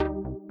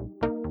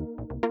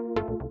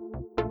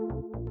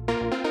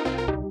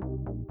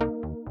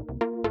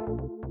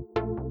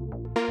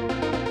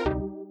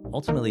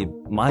ultimately,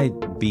 my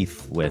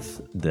beef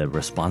with the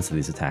response to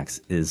these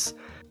attacks is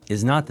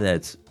not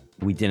that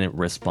we didn't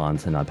respond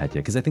to NotPetya,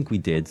 because I think we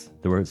did.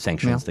 There were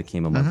sanctions that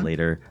came a month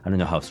later. I don't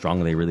know how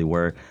strong they really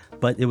were,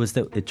 but it was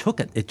that it took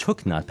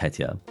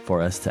NotPetya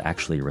for us to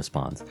actually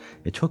respond.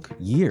 It took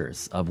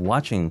years of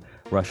watching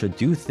Russia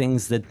do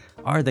things that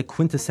are the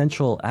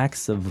quintessential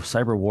acts of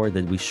cyber war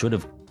that we should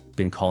have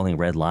been calling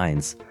red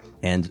lines,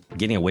 and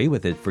getting away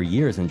with it for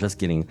years and just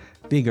getting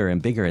bigger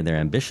and bigger in their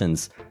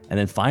ambitions, and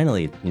then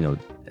finally,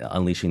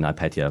 unleashing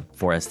NotPetya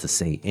for us to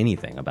say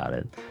anything about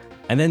it.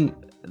 And then,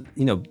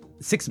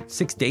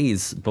 six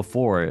days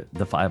before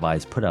the Five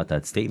Eyes put out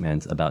that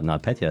statement about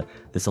NotPetya,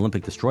 this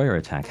Olympic destroyer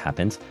attack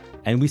happened,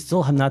 and we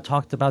still have not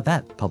talked about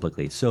that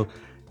publicly. So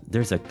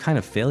there's a kind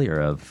of failure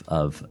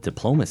of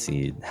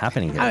diplomacy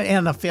happening here.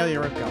 And a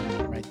failure of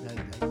government, right?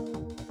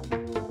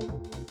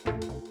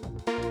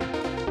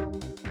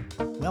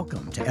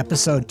 Welcome to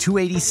episode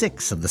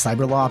 286 of the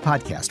Cyberlaw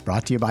Podcast,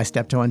 brought to you by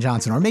Steptoe &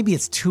 Johnson, or maybe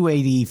it's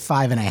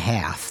 285 and a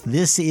half.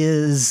 This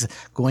is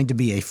going to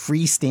be a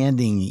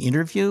freestanding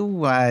interview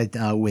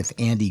with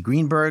Andy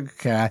Greenberg,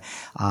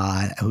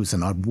 who's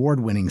an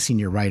award-winning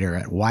senior writer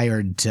at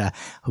Wired,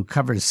 who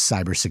covers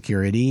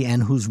cybersecurity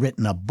and who's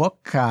written a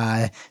book,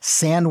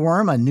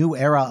 Sandworm, A New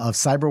Era of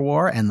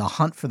Cyberwar and the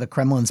Hunt for the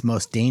Kremlin's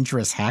Most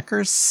Dangerous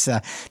Hackers,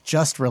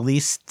 just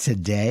released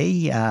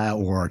today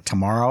or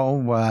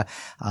tomorrow,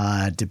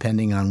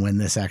 depending on when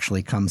this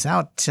actually comes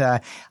out.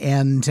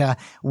 And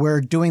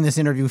we're doing this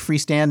interview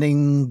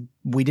freestanding.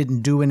 We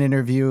didn't do an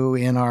interview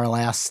in our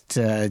last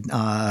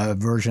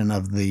version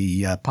of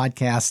the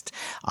podcast,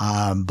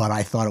 but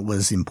I thought it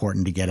was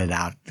important to get it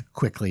out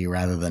quickly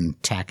rather than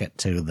tack it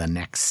to the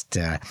next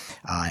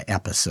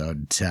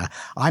episode.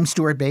 I'm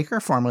Stewart Baker,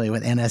 formerly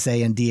with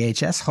NSA and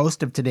DHS,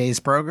 host of today's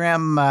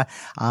program.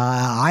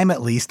 I'm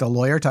at least a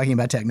lawyer talking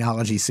about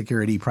technology,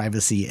 security,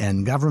 privacy,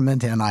 and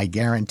government, and I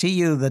guarantee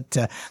you that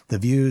the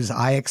views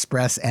I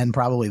express and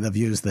probably the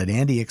views that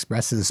Andy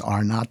expresses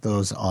are not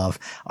those of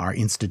our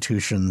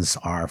institutions,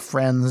 our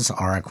friends,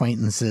 our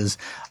acquaintances,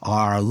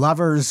 our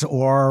lovers,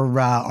 or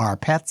our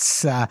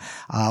pets,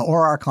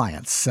 or our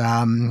clients.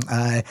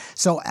 Andy,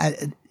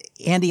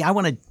 I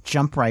want to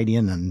jump right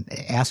in and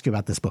ask you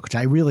about this book, which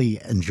I really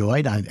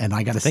enjoyed. And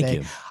I got to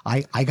say,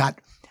 I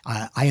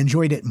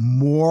enjoyed it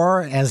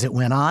more as it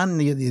went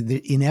on.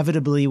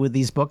 Inevitably, with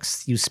these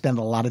books, you spend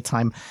a lot of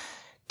time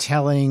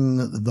telling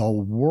the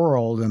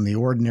world and the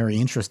ordinary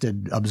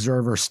interested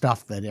observer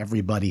stuff that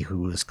everybody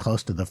who is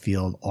close to the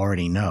field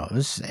already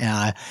knows.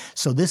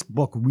 So this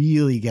book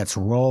really gets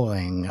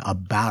rolling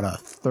about a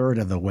third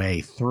of the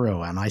way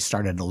through, and I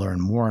started to learn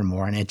more and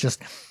more, and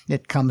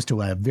it comes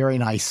to a very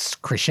nice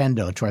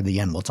crescendo toward the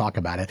end. We'll talk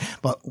about it.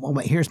 But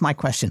here's my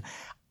question.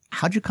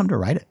 How'd you come to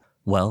write it?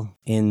 Well,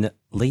 in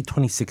late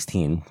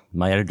 2016,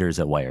 my editors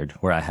at Wired,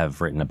 where I have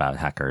written about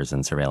hackers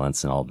and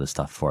surveillance and all of this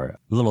stuff for a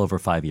little over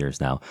 5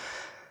 years now,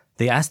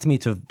 they asked me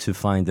to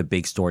find the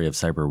big story of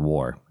cyber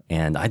war,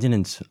 and I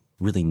didn't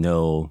really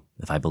know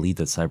if I believed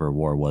that cyber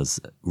war was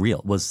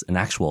real, was an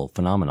actual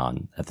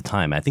phenomenon at the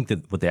time. I think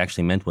that what they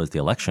actually meant was the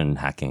election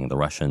hacking, the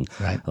Russian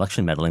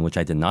election meddling, which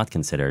I did not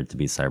consider to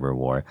be cyber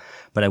war.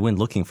 But I went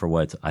looking for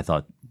what I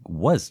thought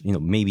was,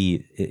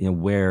 maybe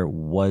where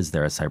was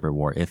there a cyber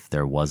war if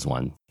there was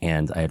one?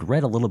 And I had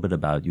read a little bit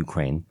about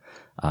Ukraine,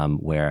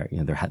 where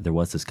there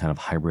was this kind of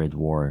hybrid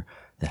war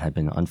that had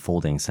been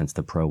unfolding since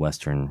the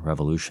pro-Western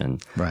revolution.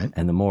 Right.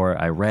 And the more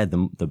I read,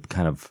 the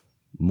kind of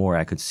more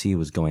I could see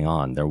was going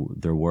on.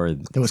 There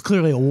was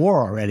clearly a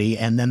war already,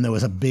 and then there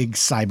was a big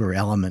cyber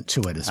element to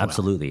it as well.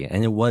 Absolutely.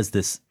 And it was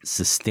this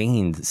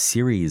sustained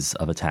series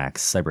of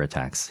attacks, cyber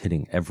attacks,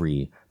 hitting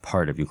every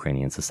part of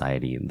Ukrainian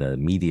society, the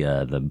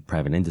media, the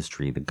private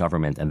industry, the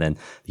government, and then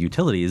the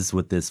utilities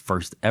with this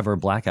first ever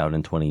blackout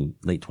in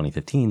late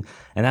 2015.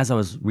 And as I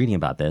was reading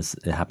about this,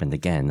 it happened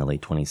again in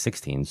late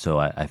 2016. So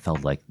I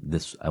felt like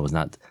I was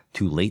not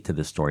too late to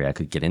this story. I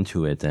could get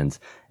into it, and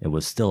it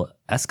was still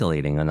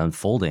escalating and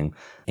unfolding.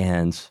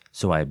 And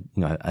so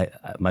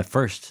my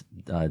first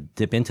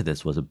dip into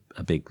this was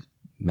a big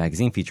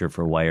magazine feature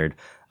for Wired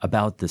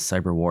about the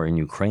cyber war in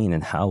Ukraine,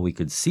 and how we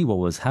could see what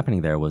was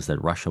happening there was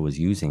that Russia was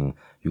using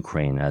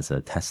Ukraine as a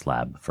test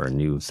lab for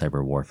new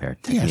cyber warfare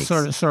techniques.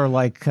 Yeah, sort of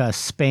like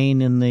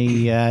Spain in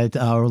the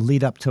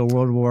lead up to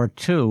World War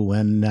II,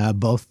 when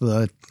both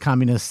the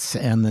communists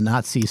and the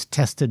Nazis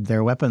tested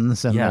their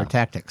weapons and their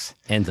tactics.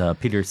 And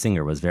Peter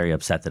Singer was very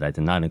upset that I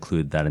did not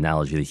include that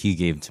analogy that he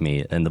gave to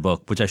me in the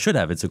book, which I should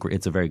have. It's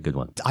a very good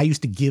one. I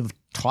used to give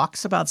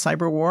talks about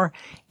cyber war,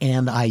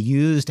 and I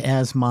used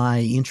as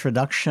my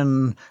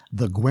introduction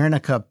the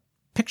Guernica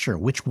picture,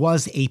 which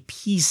was a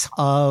piece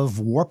of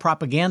war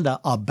propaganda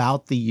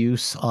about the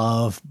use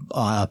of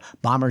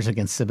bombers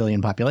against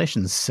civilian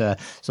populations. So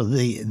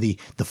the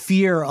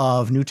fear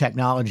of new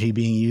technology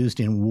being used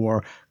in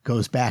war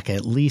goes back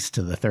at least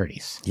to the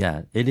 30s.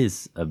 Yeah, it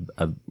is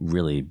a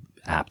really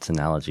apt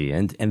analogy.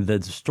 And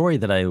the story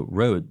that I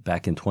wrote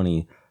back in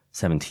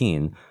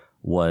 2017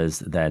 was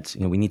that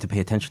we need to pay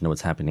attention to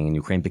what's happening in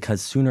Ukraine,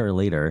 because sooner or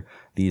later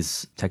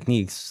these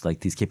techniques,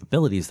 like these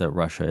capabilities that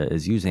Russia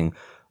is using,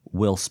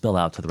 will spill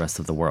out to the rest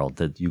of the world,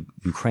 that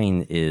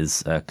Ukraine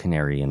is a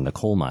canary in the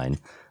coal mine,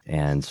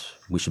 and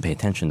we should pay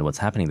attention to what's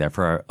happening there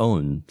for our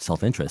own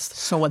self-interest.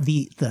 So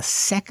the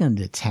second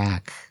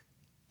attack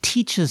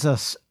teaches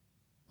us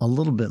a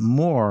little bit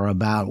more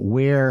about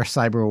where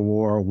cyber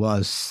war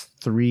was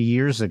 3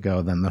 years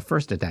ago than the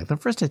first attack. The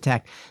first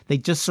attack, they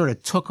just sort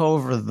of took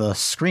over the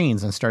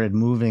screens and started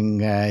moving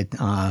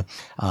the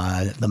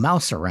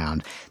mouse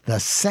around. The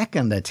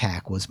second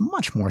attack was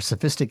much more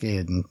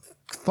sophisticated and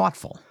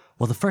thoughtful.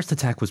 Well, the first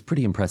attack was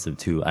pretty impressive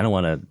too. I don't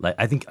want to,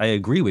 I think I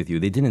agree with you.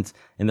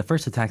 In the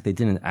first attack, they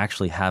didn't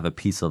actually have a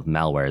piece of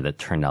malware that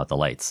turned out the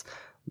lights.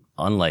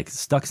 Unlike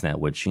Stuxnet,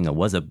 which,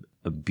 was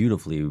a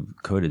beautifully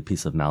coded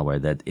piece of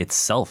malware that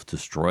itself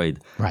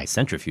destroyed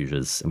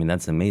centrifuges. I mean,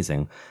 that's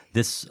amazing.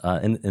 This,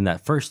 in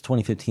that first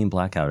 2015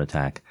 blackout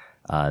attack,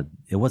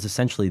 it was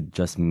essentially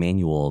just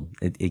manual.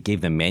 It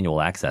gave them manual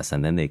access,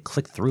 and then they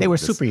clicked through. They were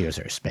super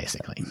users,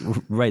 basically.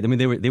 Right. I mean,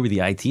 they were the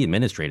IT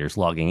administrators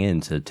logging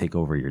in to take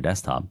over your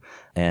desktop,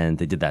 and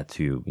they did that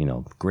to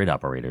grid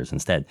operators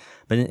instead.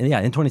 But in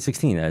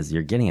 2016, as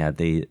you're getting at,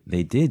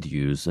 they did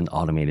use an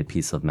automated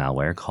piece of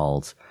malware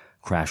called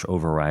Crash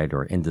Override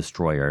or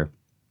Indestroyer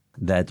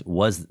that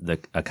was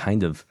a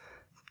kind of,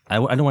 I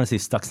don't want to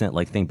say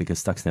Stuxnet-like thing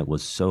because Stuxnet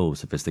was so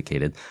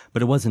sophisticated,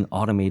 but it was an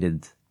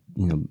automated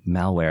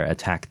malware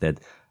attack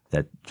that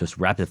just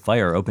rapid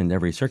fire opened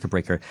every circuit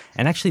breaker.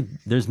 And actually,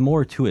 there's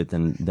more to it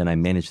than I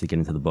managed to get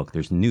into the book.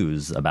 There's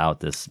news about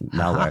this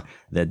malware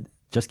that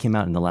just came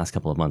out in the last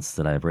couple of months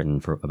that I've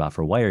written about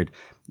for Wired.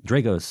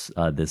 Dragos,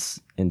 this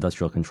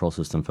industrial control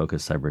system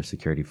focused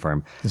cybersecurity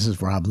firm. This is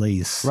Rob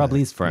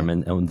Lee's firm,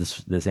 and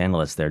this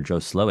analyst there, Joe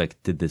Slowick,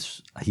 did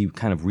this. He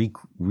kind of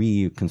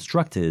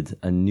reconstructed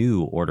a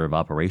new order of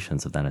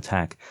operations of that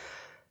attack,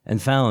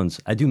 and found,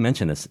 I do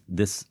mention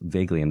this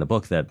vaguely in the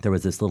book, that there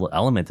was this little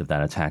element of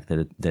that attack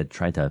that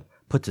tried to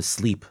put to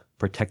sleep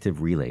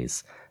protective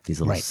relays, these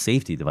little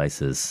safety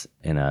devices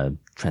in a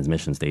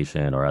transmission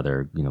station or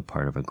other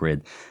part of a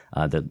grid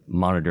that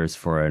monitors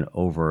for an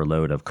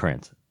overload of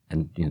current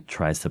and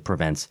tries to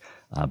prevent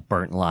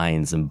burnt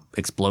lines and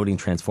exploding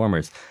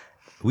transformers.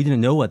 We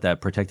didn't know what that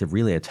protective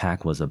relay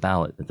attack was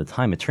about at the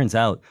time. It turns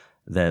out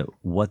that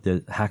what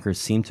the hackers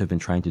seemed to have been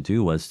trying to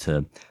do was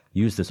to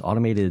use this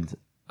automated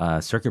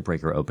circuit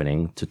breaker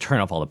opening to turn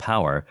off all the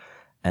power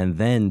and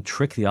then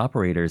trick the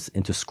operators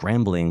into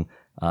scrambling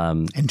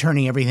and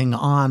turning everything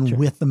on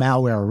with the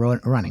malware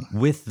running,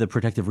 with the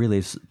protective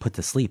relays put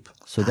to sleep,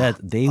 so that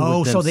they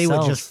they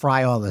would just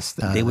fry all this.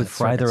 They would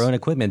fry their own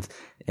equipment,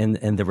 and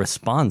the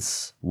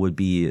response would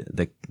be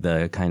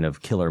the kind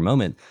of killer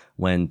moment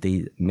when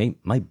they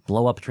might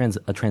blow up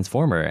a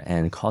transformer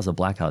and cause a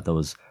blackout that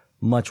was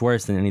much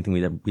worse than anything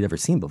we'd ever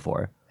seen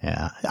before.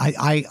 Yeah,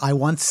 I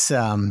once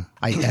when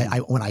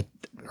I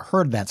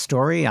heard that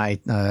story, in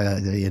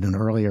an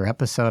earlier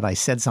episode, I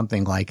said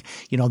something like,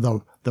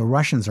 the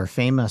Russians are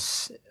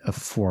famous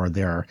for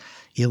their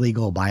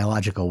illegal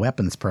biological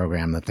weapons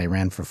program that they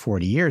ran for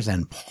 40 years.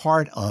 And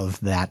part of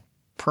that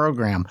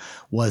program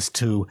was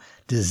to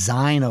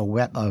design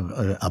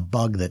a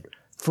bug that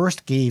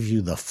first gave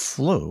you the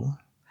flu.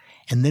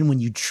 And then when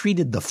you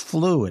treated the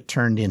flu, it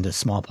turned into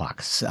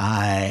smallpox,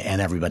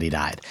 and everybody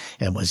died.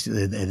 It was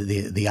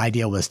the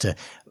idea was to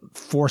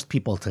force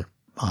people to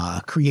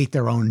create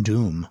their own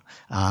doom.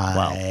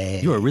 Wow,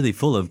 you are really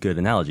full of good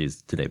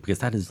analogies today, because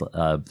that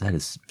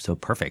is so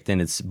perfect,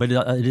 and it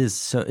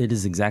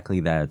is exactly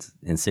that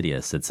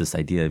insidious. It's this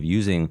idea of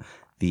using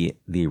the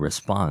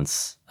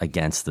response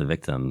against the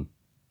victim,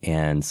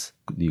 and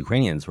the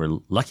Ukrainians were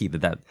lucky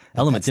that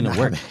element didn't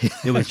work.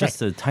 It was just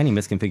a tiny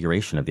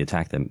misconfiguration of the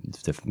attack that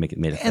made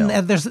it fail.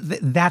 And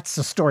that's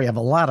the story of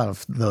a lot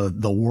of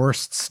the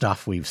worst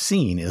stuff we've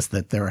seen, is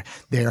that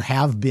there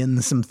have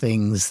been some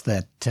things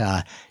that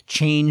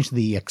change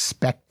the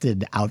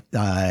expected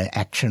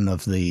action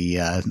of the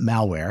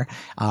malware,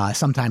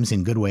 sometimes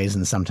in good ways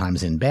and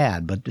sometimes in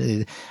bad. But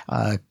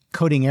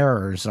coding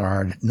errors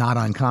are not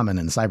uncommon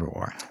in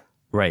cyberwar.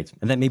 Right.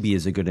 And that maybe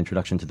is a good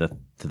introduction to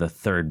the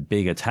third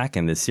big attack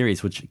in this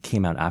series, which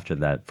came out after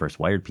that first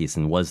Wired piece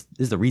and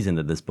is the reason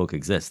that this book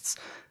exists.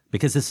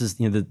 Because this is,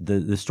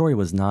 the story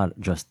was not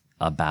just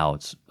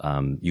about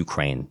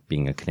Ukraine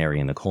being a canary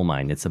in the coal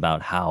mine. It's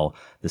about how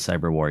the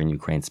cyber war in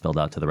Ukraine spilled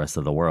out to the rest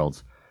of the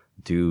world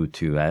due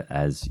to,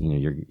 as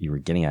you were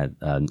getting at,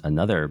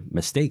 another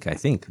mistake, I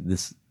think,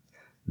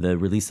 the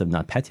release of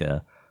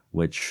NotPetya,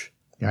 which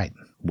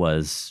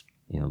was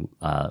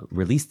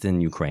released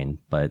in Ukraine,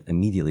 but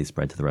immediately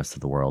spread to the rest of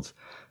the world,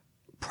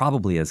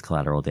 probably as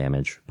collateral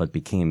damage, but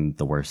became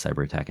the worst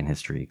cyber attack in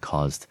history,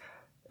 caused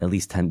at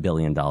least $10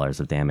 billion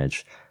of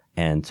damage.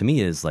 And to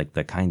me is like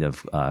the kind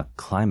of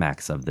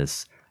climax of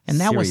this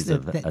series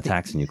of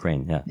attacks in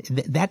Ukraine. Yeah,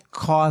 that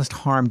caused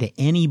harm to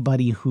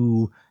anybody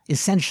who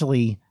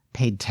essentially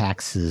paid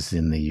taxes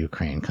in the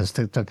Ukraine, because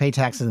to pay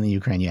taxes in the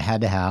Ukraine, you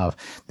had to have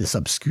this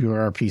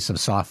obscure piece of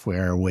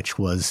software which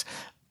was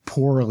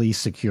poorly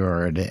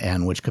secured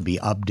and which could be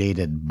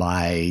updated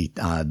by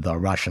the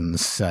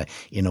Russians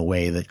in a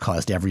way that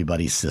caused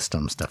everybody's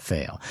systems to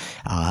fail.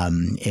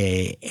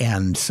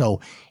 And so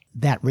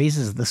that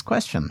raises this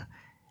question.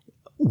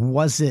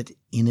 Was it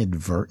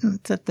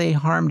inadvertent that they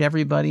harmed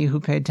everybody who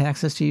paid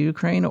taxes to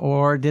Ukraine,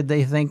 or did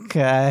they think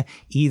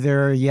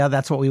either, yeah,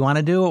 that's what we want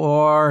to do,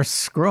 or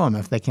screw them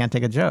if they can't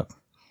take a joke?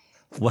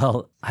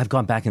 Well, I've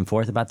gone back and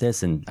forth about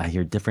this, and I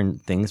hear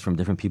different things from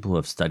different people who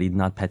have studied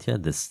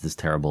NotPetya, this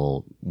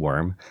terrible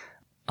worm.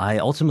 I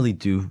ultimately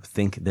do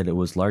think that it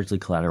was largely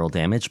collateral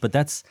damage, but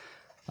that's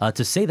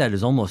to say that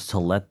is almost to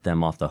let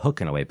them off the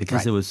hook in a way,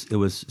 because it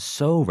was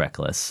so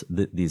reckless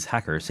that these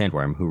hackers,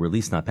 Sandworm, who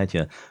released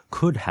NotPetya,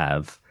 could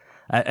have,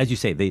 as you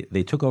say,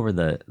 they took over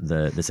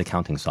this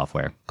accounting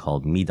software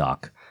called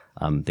MEDOC.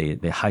 They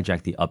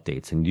hijacked the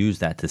updates and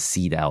used that to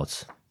seed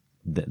out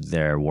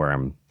their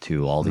worm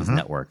to all these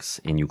networks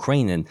in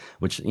Ukraine, and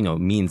which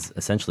means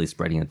essentially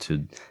spreading it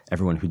to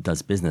everyone who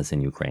does business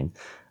in Ukraine,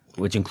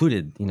 which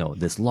included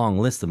this long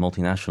list of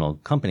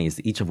multinational companies,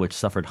 each of which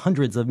suffered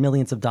hundreds of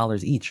millions of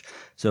dollars each.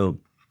 So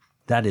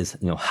that is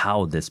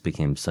how this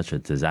became such a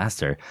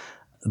disaster.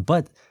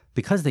 But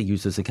because they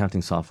used this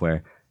accounting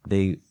software,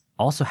 they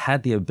also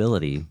had the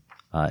ability,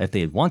 if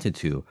they had wanted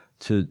to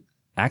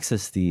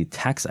access the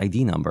tax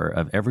ID number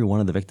of every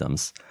one of the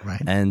victims. Right.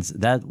 And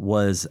that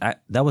was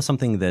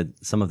something that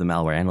some of the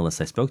malware analysts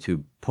I spoke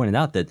to pointed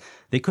out, that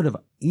they could have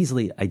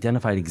easily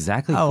identified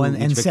exactly who each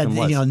and victim said,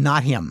 was.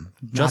 Not him,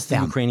 just the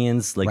them.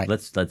 Ukrainians. Like, right.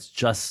 let's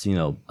just,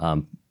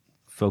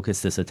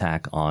 focus this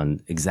attack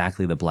on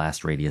exactly the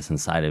blast radius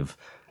inside of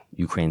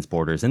Ukraine's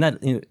borders, and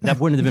that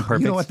wouldn't have been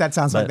perfect. You know what that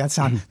sounds like?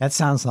 That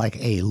sounds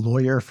like a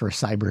lawyer for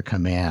Cyber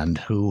Command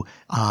who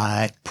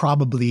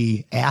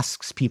probably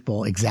asks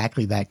people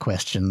exactly that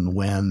question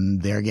when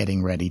they're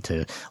getting ready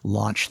to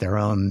launch their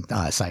own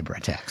cyber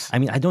attacks. I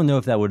mean, I don't know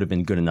if that would have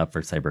been good enough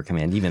for Cyber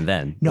Command even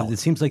then. No, it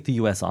seems like the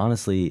U.S.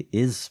 honestly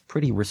is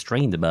pretty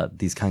restrained about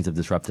these kinds of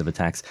disruptive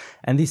attacks,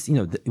 and these,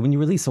 when you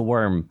release a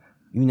worm,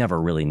 you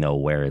never really know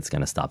where it's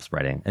going to stop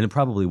spreading. And it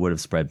probably would have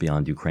spread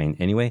beyond Ukraine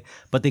anyway.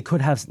 But they could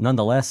have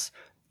nonetheless,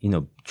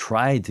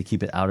 tried to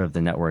keep it out of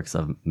the networks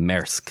of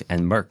Maersk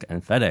and Merck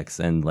and FedEx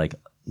and like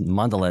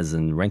Mondelez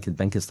and Rankin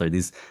Benkisler,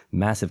 these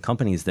massive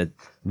companies that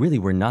really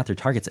were not their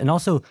targets. And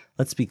also,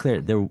 let's be clear,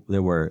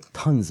 there were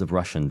tons of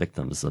Russian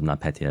victims of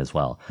NotPetya as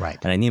well. Right.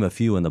 And I name a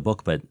few in the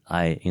book, but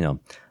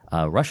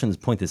Russians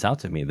point this out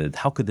to me, that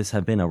how could this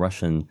have been a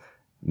Russian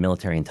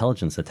military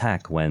intelligence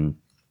attack when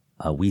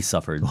we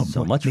suffered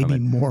so much from it.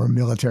 Maybe more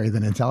military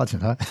than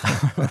intelligent,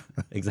 huh?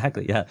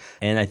 Exactly, yeah.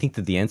 And I think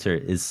that the answer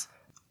is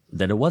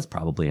that it was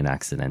probably an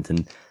accident.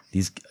 And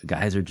these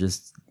guys are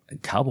just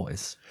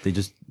cowboys. They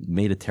just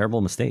made a terrible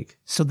mistake.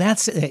 So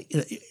that's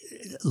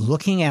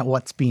looking at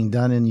what's being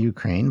done in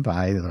Ukraine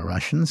by the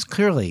Russians.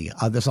 Clearly,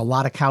 there's a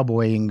lot of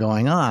cowboying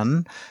going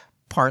on,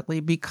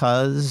 partly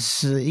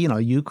because,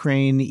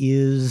 Ukraine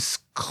is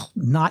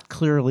not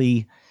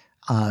clearly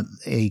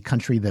a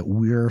country that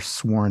we're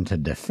sworn to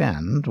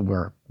defend.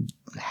 We're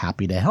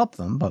happy to help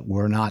them, but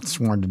we're not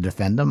sworn to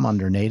defend them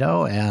under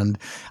NATO. And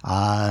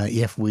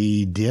if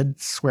we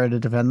did swear to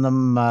defend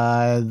them,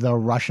 the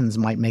Russians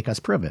might make us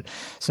prove it.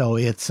 So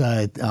it's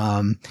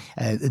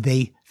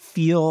they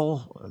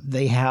feel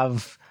they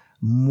have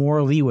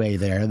more leeway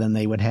there than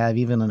they would have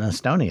even in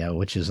Estonia,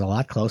 which is a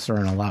lot closer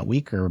and a lot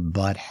weaker,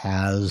 but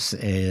has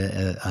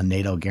a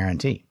NATO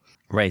guarantee.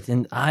 Right.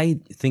 And I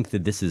think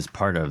that this is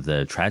part of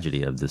the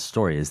tragedy of this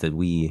story, is that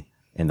we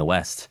in the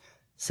West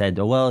said,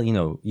 oh, well,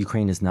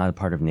 Ukraine is not a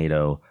part of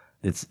NATO.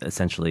 It's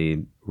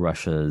essentially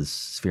Russia's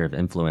sphere of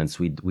influence.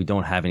 We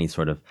don't have any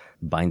sort of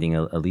binding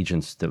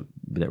allegiance that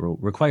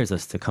requires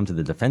us to come to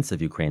the defense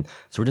of Ukraine.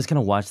 So we're just going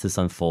to watch this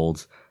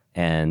unfold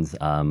and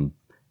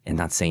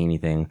not say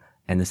anything,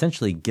 and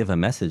essentially give a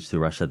message to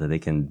Russia that they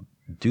can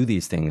do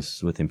these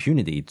things with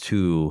impunity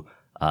to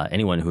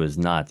anyone who is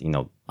not,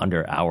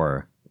 under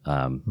our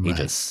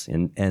aegis.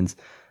 And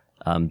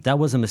that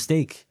was a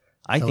mistake.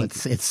 I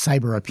think it's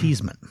cyber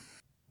appeasement.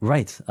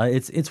 Right.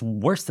 It's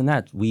worse than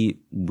that. We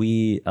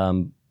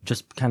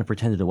just kind of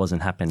pretended it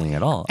wasn't happening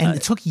at all. And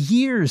it took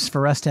years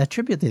for us to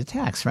attribute the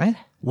attacks, right?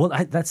 Well,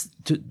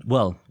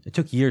 it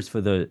took years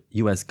for the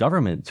U.S.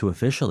 government to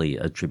officially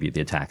attribute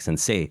the attacks and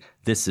say,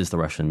 this is the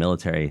Russian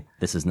military,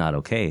 this is not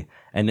okay.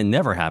 And it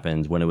never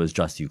happened when it was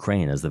just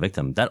Ukraine as the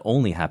victim. That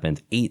only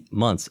happened 8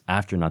 months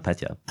after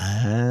NotPetya.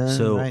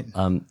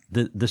 Right.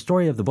 The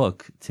story of the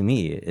book, to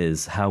me,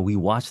 is how we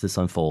watched this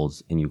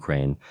unfold in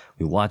Ukraine.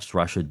 We watched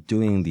Russia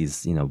doing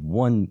these,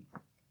 one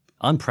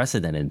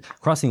unprecedented,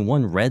 crossing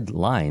one red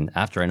line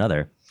after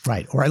another.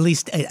 Right. Or at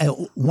least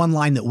one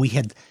line that we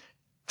had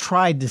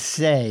tried to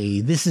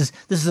say, this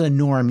is a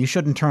norm. You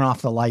shouldn't turn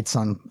off the lights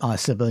on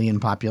civilian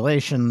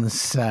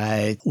populations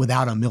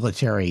without a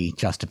military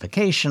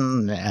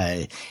justification,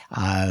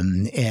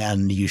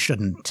 and you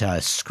shouldn't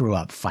screw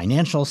up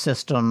financial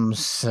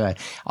systems.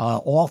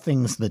 All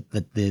things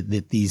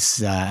that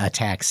these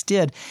attacks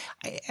did.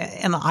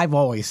 And I've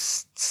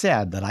always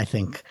said that I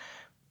think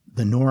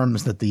the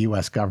norms that the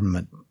U.S.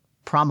 government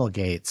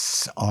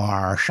promulgates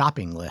are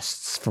shopping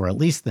lists for at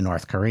least the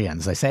North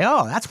Koreans. They say,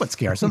 oh, that's what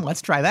scares them.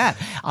 Let's try that.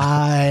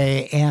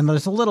 And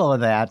there's a little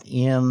of that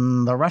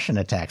in the Russian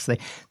attacks.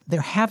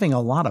 They're having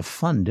a lot of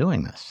fun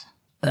doing this.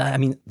 I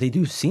mean, they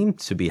do seem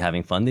to be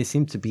having fun. They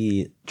seem to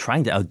be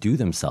trying to outdo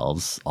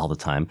themselves all the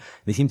time.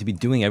 They seem to be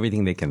doing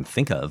everything they can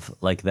think of.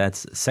 Like that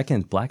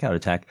second blackout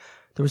attack,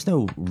 there was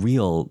no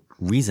real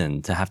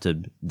reason to have to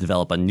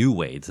develop a new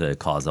way to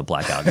cause a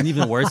blackout, an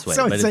even worse way.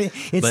 So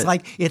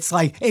it's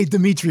like, hey,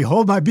 Dmitry,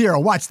 hold my beer.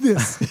 Watch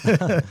this.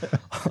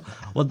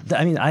 Well,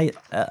 I mean,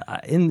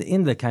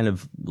 in the kind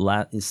of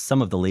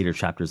some of the later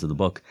chapters of the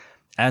book,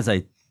 as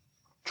I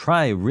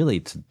try really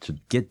to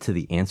get to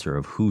the answer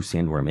of who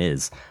Sandworm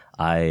is,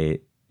 I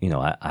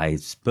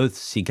both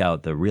seek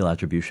out the real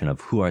attribution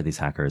of who are these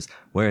hackers,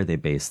 where are they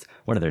based,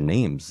 what are their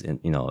names, and,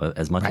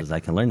 as much as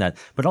I can learn that,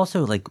 but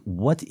also like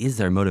what is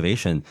their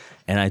motivation.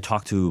 And I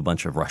talked to a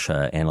bunch of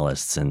Russia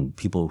analysts and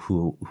people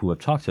who have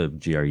talked to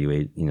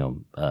GRU,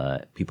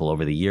 people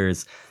over the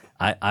years.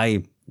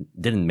 I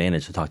didn't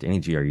manage to talk to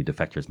any GRU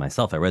defectors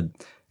myself. I read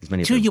as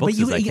many of their books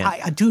as I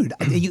can.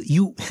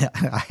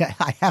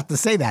 I have to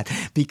say that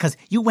because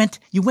you went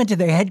to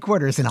their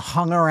headquarters and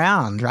hung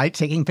around, right,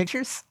 taking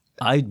pictures?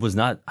 I was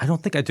not. I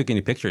don't think I took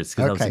any pictures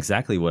because that was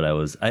exactly what I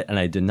was. And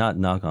I did not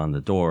knock on the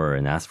door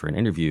and ask for an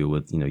interview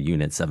with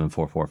Unit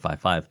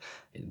 74455.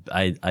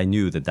 I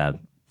knew that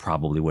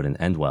probably wouldn't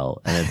end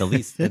well. And at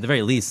the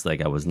very least,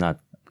 like I was not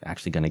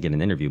actually going to get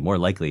an interview. More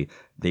likely,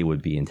 they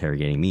would be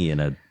interrogating me in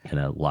a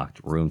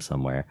locked room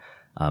somewhere.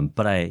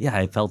 But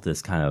I felt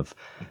this kind of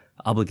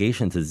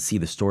obligation to see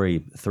the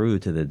story through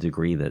to the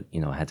degree that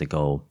I had to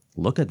go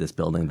look at this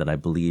building that I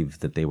believe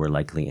that they were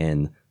likely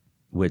in,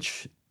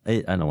 which.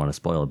 I don't want to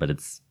spoil it, but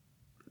it's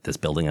this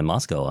building in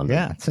Moscow.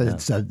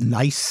 It's a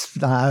nice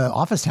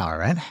office tower,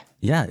 right?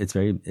 Yeah,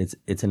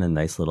 it's in a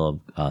nice little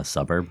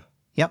suburb.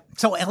 Yep.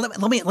 So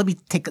let me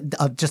take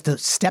just a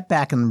step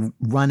back and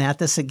run at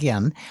this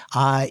again.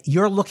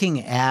 You're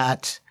looking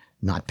at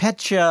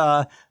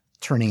NotPetya,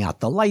 turning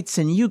out the lights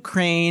in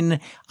Ukraine,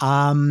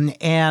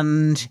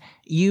 and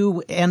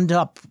you end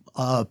up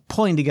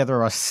pulling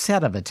together a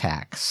set of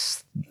attacks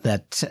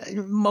that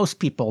most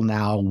people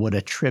now would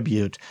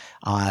attribute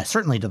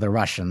certainly to the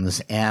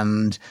Russians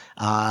and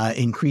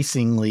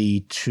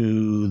increasingly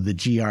to the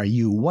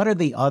GRU. What are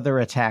the other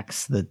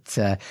attacks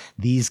that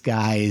these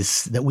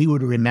guys, that we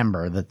would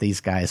remember that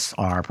these guys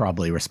are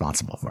probably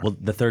responsible for? Well,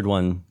 the third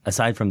one,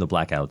 aside from the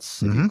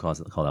blackouts, if you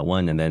call that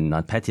one, and then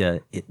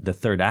NotPetya, the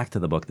third act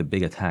of the book, the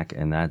big attack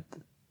in that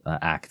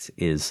act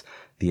is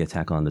the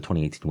attack on the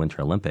 2018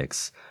 Winter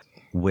Olympics,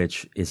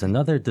 which is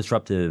another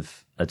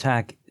disruptive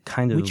attack,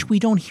 which we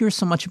don't hear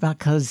so much about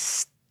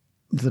because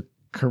the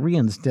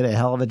Koreans did a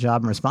hell of a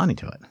job in responding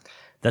to it.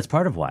 That's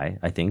part of why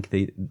I think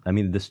the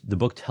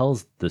book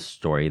tells this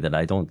story that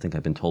I don't think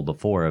I've been told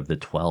before of the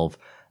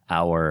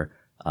 12-hour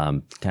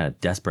kind of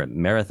desperate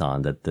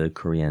marathon that the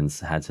Koreans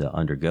had to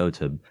undergo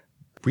to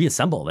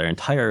reassemble their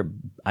entire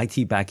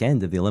IT back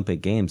end of the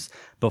Olympic Games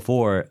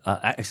before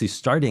actually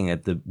starting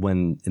in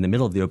the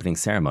middle of the opening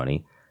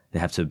ceremony. They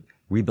have to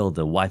rebuild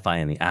the Wi-Fi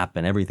and the app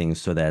and everything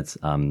so that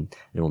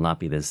it will not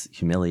be this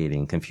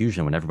humiliating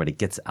confusion when everybody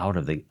gets out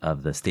of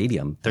the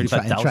stadium.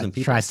 35,000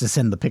 people. Tries to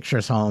send the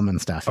pictures home and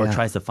stuff. Or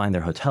tries to find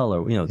their hotel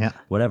or,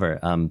 whatever.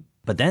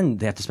 But then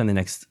they have to spend the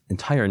next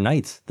entire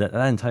night, that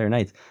entire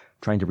night,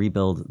 trying to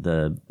rebuild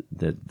the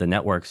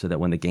network so that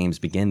when the games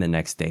begin the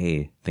next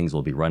day, things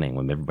will be running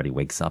when everybody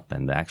wakes up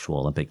and the actual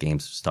Olympic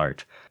Games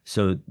start.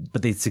 So,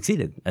 but they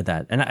succeeded at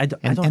that. And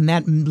and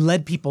that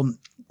led people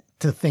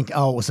to think,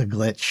 oh, it was a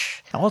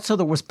glitch. Also,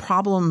 there was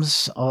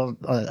problems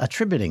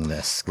attributing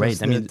this. Right.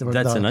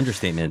 That's an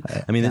understatement.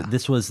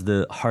 This was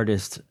the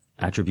hardest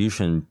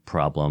attribution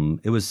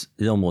problem.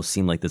 It almost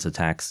seemed like this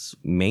attack's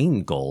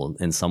main goal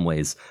in some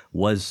ways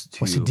was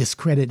to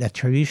discredit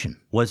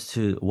attribution. Was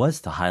to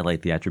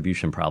highlight the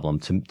attribution problem,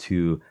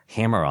 to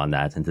hammer on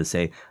that and to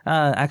say,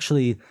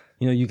 actually,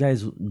 you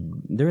guys,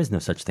 there is no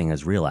such thing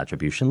as real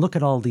attribution. Look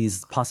at all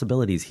these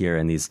possibilities here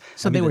and these.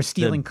 So they were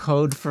stealing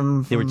code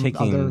from they were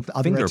taking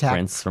other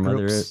fingerprints from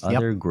groups.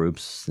 other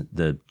groups,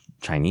 the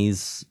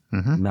Chinese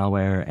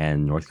malware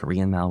and North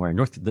Korean malware.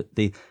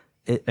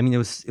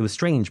 It was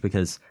strange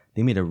because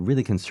they made a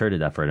really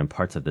concerted effort in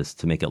parts of this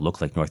to make it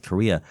look like North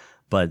Korea,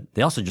 but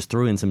they also just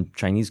threw in some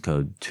Chinese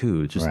code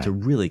too, just to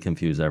really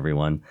confuse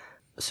everyone.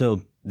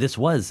 So this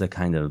was a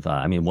kind of,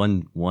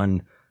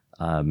 one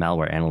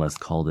malware analyst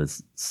called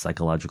it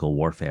psychological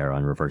warfare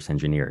on reverse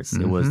engineers.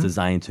 It was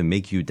designed to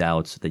make you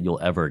doubt that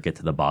you'll ever get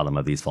to the bottom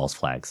of these false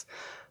flags.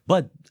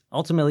 But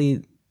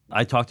ultimately,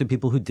 I talked to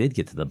people who did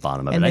get to the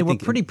bottom of it. And they were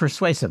pretty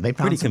persuasive. They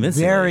found some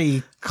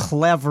very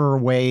clever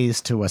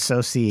ways to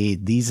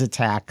associate these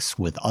attacks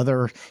with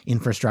other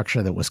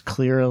infrastructure that was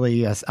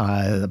clearly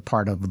a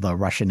part of the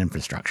Russian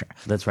infrastructure.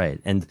 That's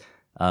right. And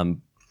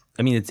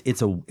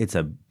it's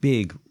a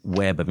big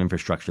web of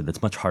infrastructure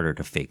that's much harder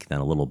to fake than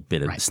a little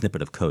bit of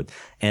snippet of code.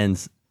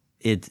 And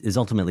it is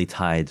ultimately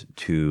tied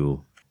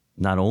to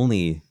not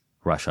only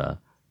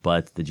Russia,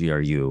 but the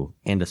GRU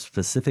and a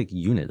specific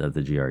unit of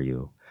the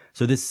GRU.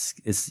 So this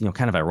is,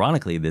 kind of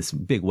ironically, this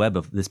big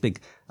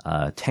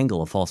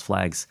tangle of false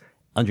flags.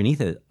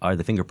 Underneath it are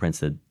the fingerprints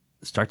that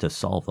start to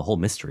solve the whole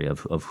mystery of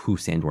who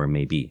Sandworm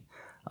may be.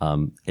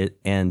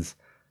 And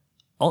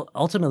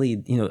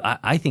ultimately,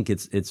 I think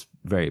it's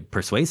very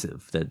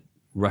persuasive that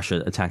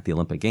Russia attacked the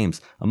Olympic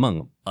Games,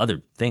 among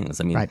other things.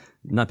 I mean, right.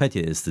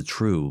 NotPetya is the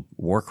true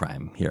war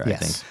crime here,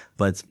 Yes. I think.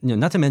 But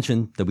not to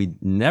mention that we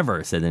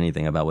never said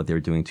anything about what they were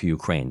doing to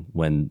Ukraine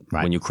when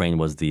Ukraine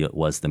was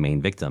the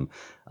main victim.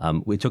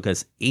 It took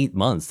us 8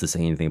 months to say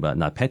anything about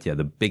NotPetya,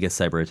 the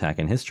biggest cyber attack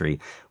in history.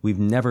 We've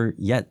never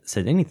yet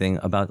said anything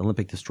about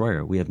Olympic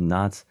Destroyer. We have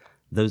not.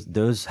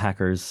 Those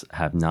hackers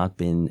have not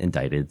been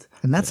indicted.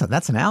 And that's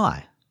an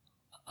ally.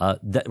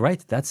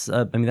 Right. That's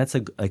a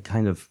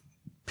kind of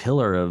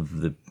pillar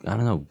of the,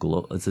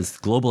 it's this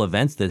global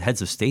events that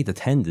heads of state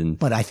attend.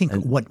 But I think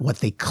what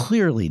they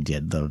clearly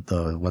did,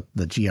 what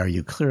the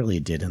GRU clearly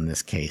did in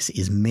this case,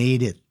 is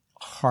made it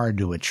hard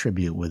to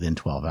attribute within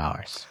 12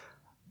 hours.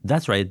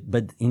 That's right.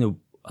 But,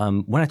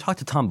 when I talked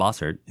to Tom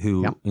Bossert,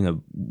 who,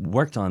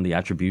 worked on the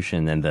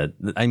attribution and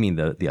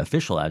the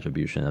official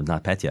attribution of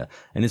NotPetya,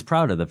 and is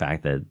proud of the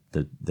fact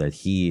that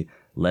he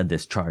led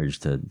this charge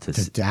to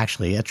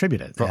actually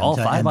attribute it. For all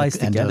Five Eyes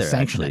together,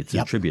 actually, to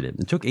attribute it.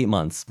 It took 8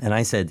 months. And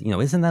I said,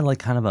 isn't that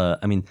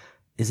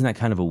isn't that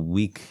kind of a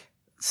weak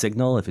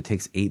signal if it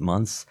takes 8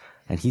 months?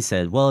 And he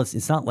said, well,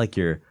 it's not like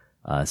you're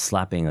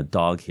slapping a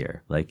dog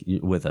here, like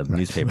with a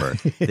newspaper.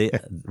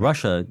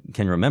 Russia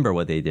can remember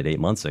what they did 8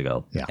 months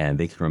ago, and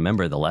they can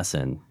remember the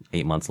lesson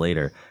 8 months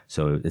later.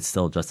 So it's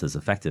still just as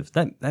effective.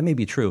 That may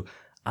be true.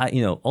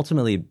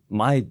 Ultimately,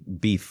 my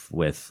beef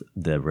with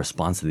the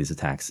response to these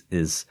attacks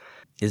is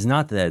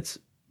not that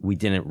we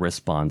didn't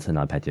respond to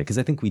NotPetya, because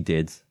I think we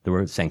did. There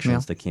were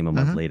sanctions that came a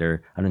month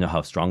later. I don't know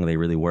how strong they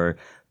really were,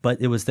 but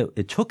it was that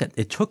it took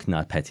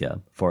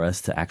NotPetya for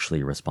us to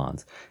actually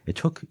respond. It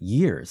took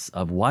years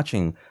of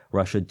watching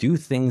Russia do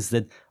things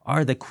that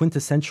are the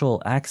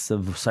quintessential acts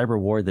of cyber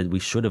war that we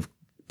should have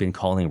been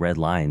calling red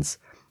lines,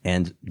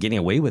 and getting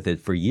away with it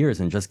for years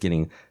and just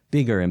getting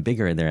bigger and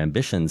bigger in their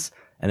ambitions.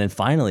 And then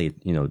finally,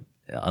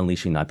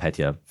 unleashing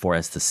NotPetya for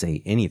us to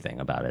say anything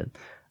about it.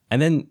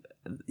 And then,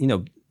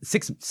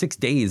 6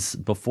 days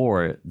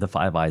before the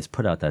Five Eyes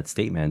put out that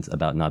statement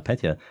about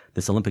NotPetya,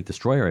 this Olympic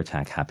Destroyer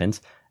attack happened,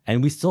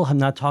 and we still have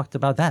not talked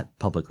about that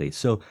publicly.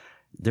 So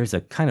there's a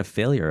kind of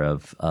failure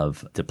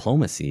of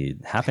diplomacy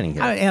happening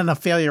here. And a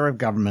failure of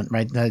government,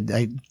 right?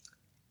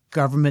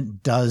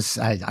 Government does.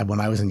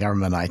 When I was in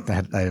government,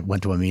 I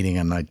went to a meeting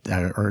and I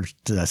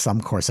urged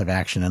some course of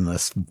action, and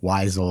this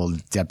wise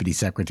old deputy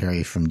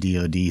secretary from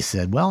DOD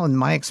said, well, in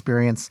my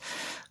experience,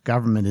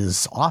 government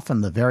is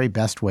often the very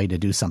best way to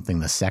do something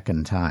the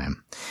second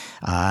time.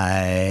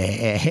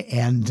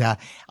 The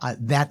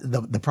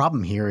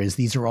problem here is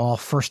these are all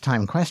first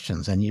time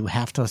questions, and you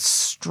have to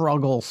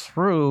struggle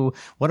through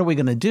what are we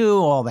going to do?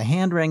 All the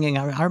hand wringing.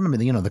 I remember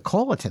the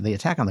Cole attack, the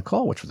attack on the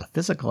Cole, which was a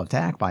physical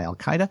attack by Al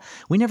Qaeda.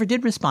 We never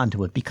did respond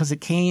to it because it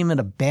came at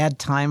a bad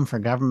time for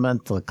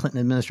government. The Clinton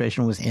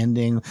administration was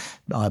ending.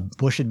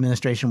 Bush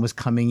administration was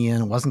coming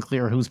in. It wasn't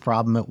clear whose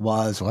problem it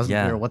was. It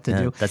wasn't clear what to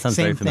do. That sounds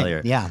very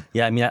familiar. Yeah.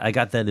 I mean, I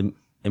got that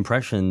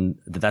impression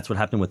that that's what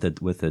happened with the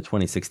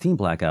 2016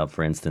 blackout,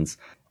 for instance.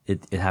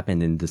 It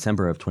happened in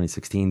December of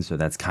 2016, so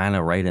that's kind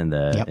of right in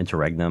the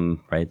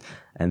interregnum, right?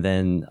 And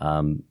then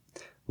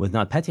with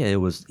NotPetya, it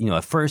was,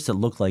 at first it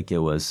looked like it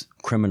was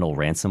criminal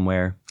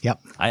ransomware. Yep.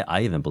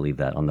 I even believed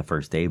that on the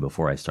first day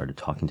before I started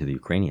talking to the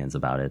Ukrainians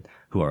about it,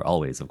 who are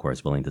always, of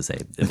course, willing to say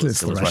it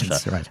was Russia.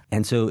 Right.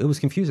 And so it was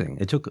confusing.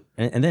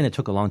 And then it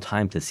took a long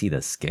time to see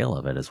the scale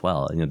of it as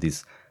well.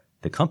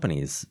 The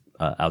companies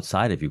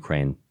outside of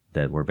Ukraine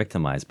that were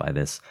victimized by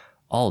this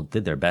all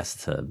did their best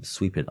to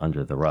sweep it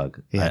under the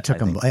rug. Yeah, it took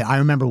them. I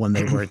remember when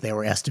they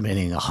were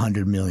estimating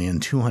 100 million,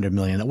 200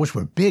 million, which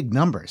were big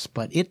numbers,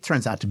 but it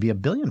turns out to be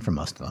 $1 billion for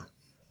most of them.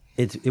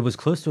 It was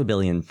close to $1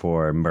 billion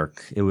for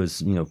Merck. It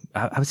was,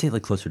 I would say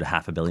like closer to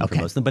 $500 million for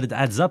most of them, but it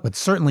adds up. But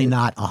certainly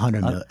not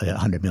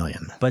 100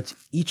 million. But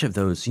each of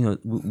those,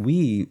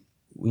 we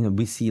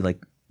see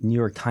like New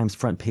York Times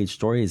front page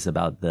stories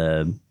about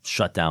the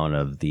shutdown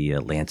of the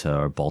Atlanta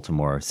or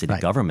Baltimore city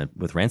government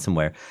with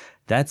ransomware.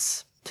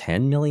 That's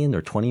 $10 million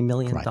or $20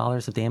 million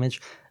of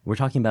damage. We're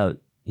talking about,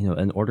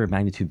 an order of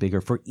magnitude bigger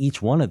for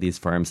each one of these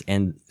firms,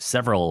 and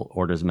several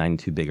orders of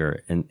magnitude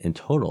bigger in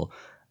total.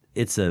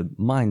 It's a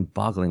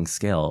mind-boggling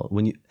scale.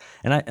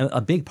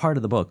 A big part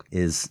of the book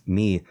is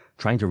me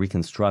trying to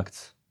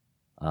reconstruct.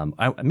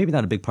 Maybe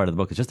not a big part of the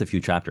book, it's just a few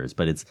chapters,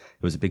 but it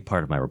was a big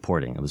part of my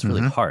reporting. It was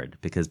really hard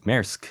because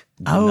Maersk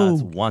did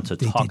not want to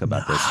talk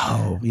about this.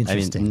 Oh,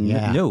 interesting.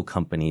 No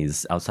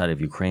companies outside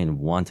of Ukraine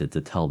wanted to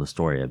tell the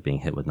story of being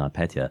hit with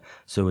NotPetya.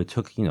 So it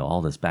took,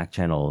 all this back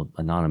channel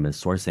anonymous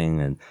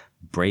sourcing and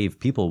brave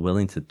people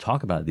willing to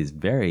talk about these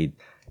very,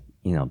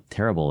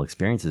 terrible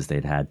experiences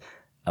they'd had.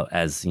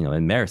 As, in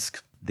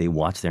Maersk, they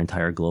watched their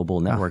entire global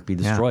network be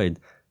destroyed.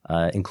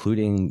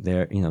 Including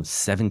their,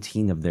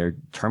 17 of their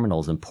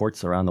terminals and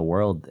ports around the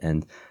world,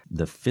 and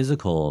the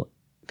physical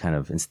kind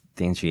of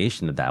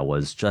instantiation of that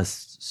was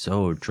just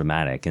so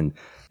dramatic. And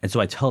so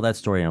I tell that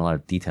story in a lot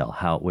of detail,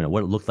 how,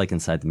 what it looked like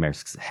inside the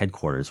Maersk's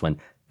headquarters when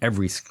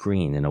every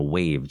screen in a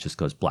wave just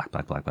goes black,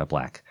 black, black, black,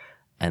 black.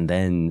 And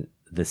then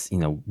this,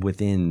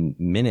 within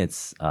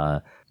minutes,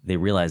 they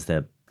realize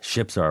that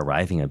ships are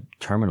arriving at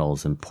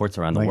terminals and ports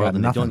around the world,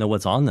 and they don't know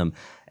what's on them.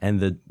 And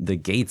the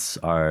gates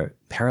are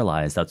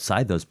paralyzed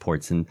outside those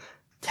ports, and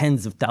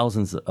tens of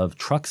thousands of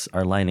trucks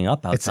are lining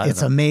up outside.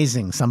 It's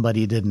amazing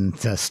somebody didn't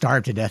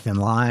starve to death in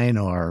line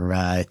or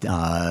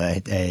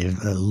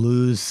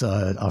lose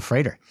a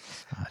freighter.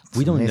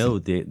 We don't know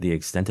the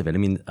extent of it. I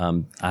mean,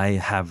 I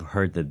have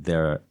heard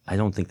that I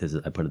don't think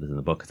I put it in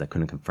the book because I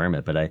couldn't confirm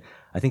it, but I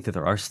think that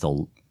there are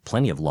still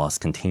plenty of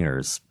lost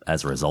containers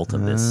as a result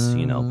of this,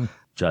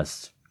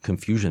 just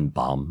confusion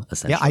bomb,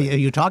 essentially. Yeah,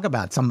 you talk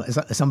about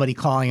somebody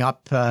calling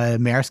up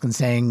Maersk and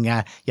saying,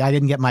 I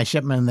didn't get my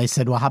shipment. And they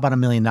said, well, how about $1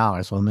 million? Will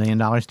 $1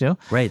 million do?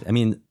 Right. I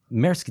mean,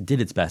 Maersk did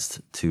its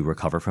best to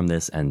recover from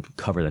this and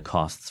cover the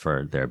costs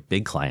for their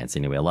big clients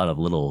anyway. A lot of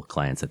little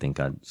clients, I think,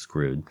 got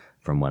screwed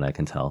from what I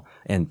can tell,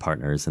 and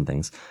partners and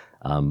things.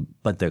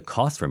 But the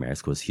cost for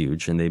Maersk was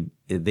huge, and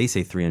they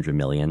say $300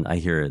 million. I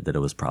hear that it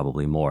was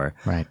probably more.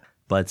 Right.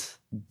 But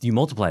you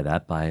multiply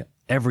that by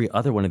every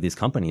other one of these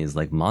companies,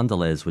 like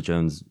Mondelez, which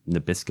owns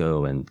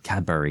Nabisco and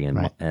Cadbury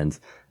and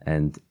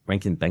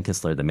Rankin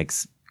Benkisler that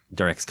makes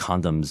Durex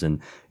condoms,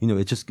 and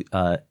it just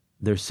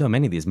there's so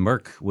many of these.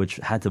 Merck, which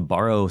had to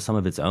borrow some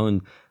of its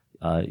own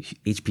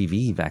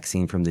HPV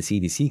vaccine from the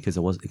CDC because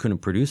it couldn't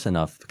produce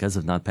enough because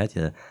of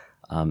NotPetya,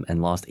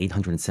 and lost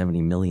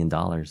 $870 million.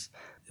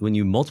 When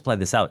you multiply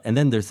this out, and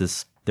then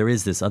there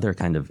is this other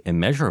kind of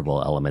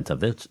immeasurable element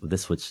of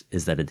this, which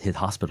is that it hit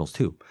hospitals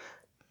too.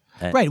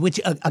 Right, which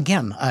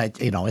again,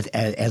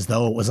 as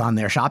though it was on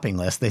their shopping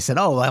list, they said,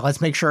 "Oh, well, let's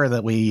make sure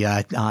that we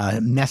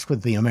mess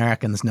with the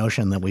Americans'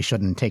 notion that we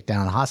shouldn't take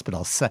down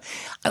hospitals." So,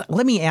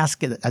 let me ask.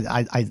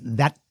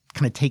 That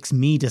kind of takes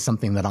me to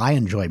something that I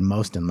enjoyed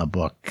most in the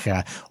book,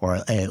 or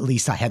at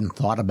least I hadn't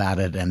thought about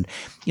it. And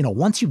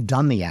once you've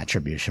done the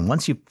attribution,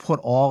 once you put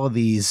all of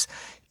these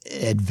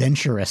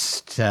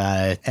adventurous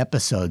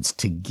episodes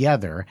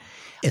together,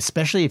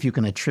 especially if you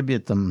can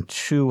attribute them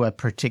to a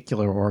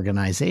particular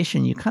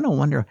organization, you kind of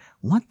wonder,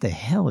 what the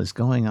hell is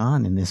going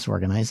on in this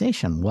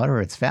organization? What are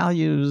its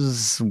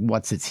values?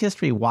 What's its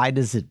history? Why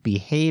does it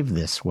behave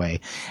this way?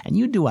 And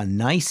you do a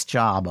nice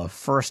job of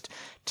first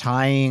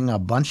tying a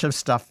bunch of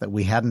stuff that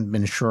we hadn't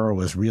been sure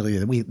was really,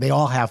 they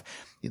all have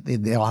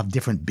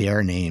different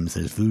bear names.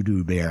 There's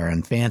Voodoo Bear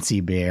and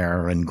Fancy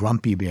Bear and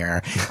Grumpy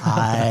Bear.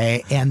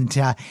 And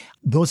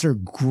those are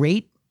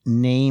great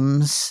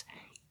names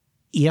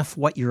if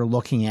what you're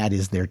looking at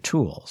is their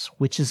tools,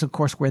 which is, of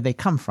course, where they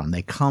come from.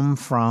 They come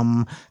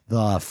from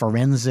the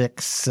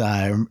forensics,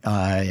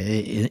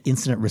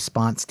 incident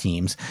response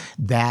teams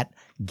that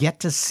get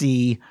to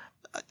see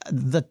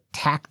the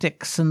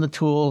tactics and the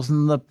tools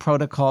and the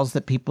protocols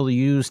that people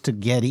use to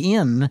get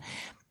in.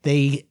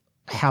 They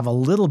have a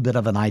little bit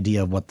of an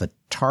idea of what the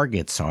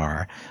targets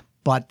are,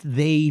 but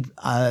they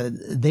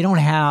don't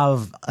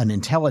have an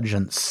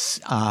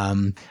intelligence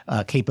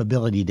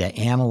capability to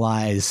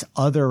analyze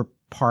other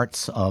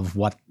parts of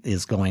what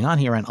is going on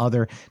here and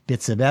other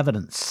bits of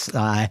evidence.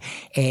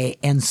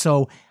 And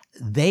so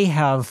they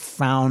have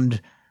found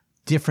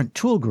different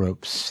tool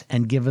groups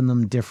and given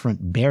them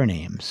different bear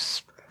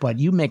names. But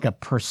you make a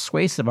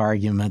persuasive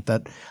argument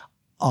that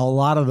a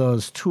lot of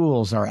those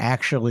tools are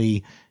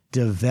actually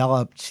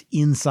developed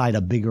inside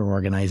a bigger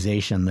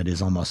organization that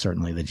is almost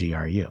certainly the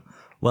GRU.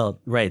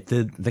 Well, right.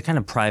 The kind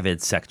of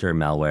private sector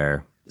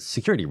malware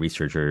security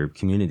researcher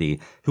community,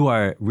 who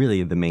are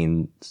really the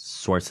main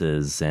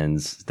sources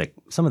and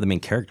some of the main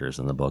characters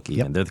in the book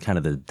even. Yep. They're kind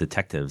of the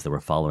detectives that we're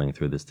following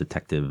through this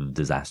detective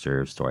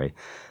disaster story.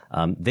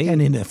 And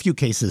in a few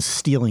cases,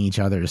 stealing each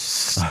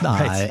other's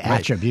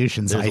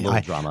attributions. There's a little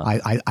drama.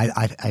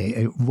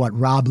 What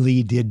Rob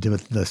Lee did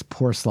with this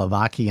poor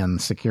Slovakian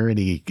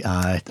security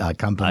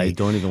company. I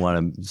don't even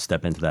want to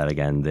step into that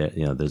again.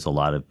 There's a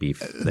lot of beef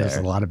there. There's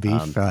a lot of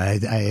beef.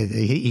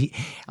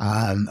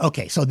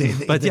 Okay, so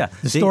the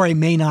story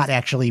may not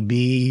actually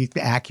be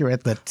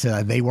accurate, that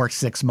they worked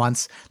 6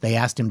 months. They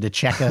asked him to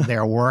check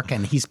their work,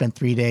 and he spent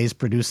 3 days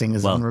producing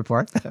his own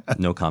report.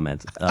 No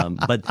comment.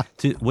 But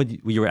to what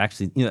you were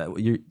actually,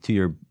 to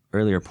your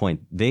earlier point,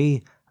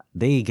 they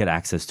get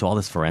access to all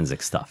this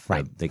forensic stuff.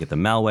 Right. They get the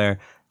malware.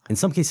 In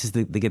some cases,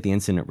 they get the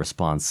incident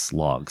response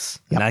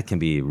logs, and that can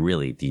be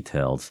really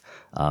detailed.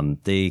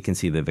 They can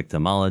see the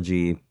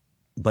victimology,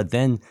 but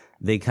then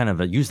they kind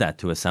of use that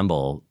to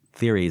assemble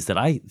theories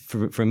that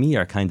for me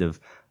are kind of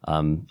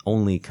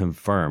only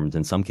confirmed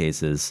in some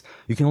cases.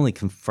 You can only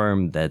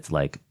confirm that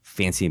like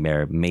Fancy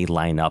Bear may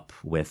line up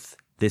with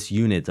this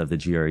unit of the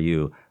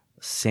GRU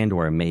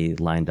Sandworm may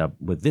lined up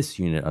with this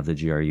unit of the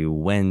GRU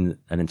when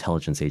an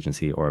intelligence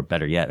agency, or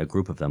better yet, a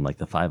group of them like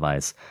the Five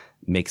Eyes,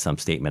 make some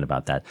statement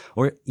about that.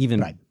 Or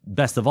even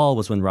best of all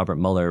was when Robert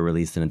Mueller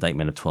released an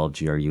indictment of 12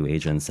 GRU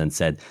agents and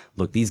said,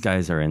 look, these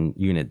guys are in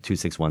unit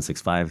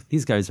 26165.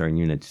 These guys are in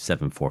unit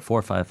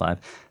 27445.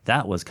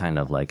 That was kind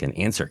of like an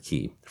answer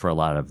key for a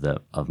lot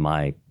of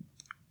my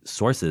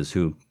sources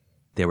who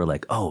they were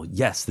like, oh,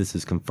 yes, this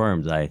is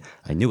confirmed. I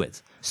knew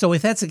it. So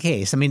if that's the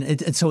case, I mean,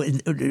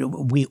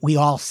 we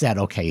all said,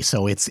 okay,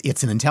 so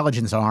it's an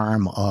intelligence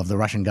arm of the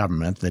Russian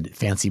government that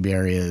Fancy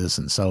Bear is,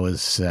 and so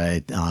is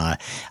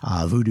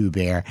Voodoo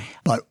Bear.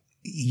 But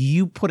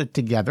you put it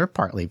together,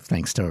 partly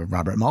thanks to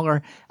Robert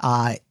Mueller,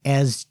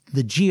 as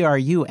the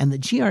GRU, and the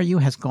GRU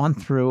has gone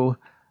through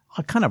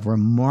a kind of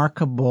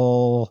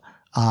remarkable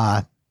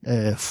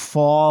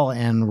fall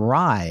and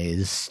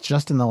rise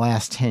just in the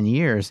last 10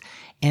 years.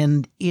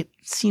 And it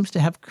seems to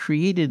have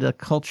created a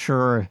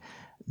culture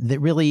that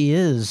really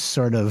is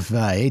sort of,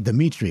 hey,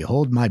 Dmitry,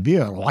 hold my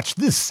beer, watch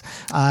this.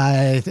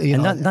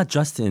 Not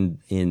just in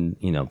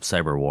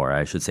cyber war,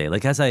 I should say.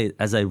 Like as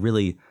I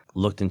really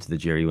looked into the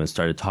GRU and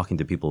started talking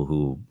to people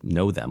who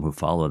know them, who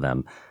follow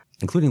them,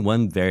 including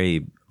one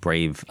very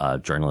brave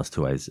journalist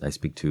who I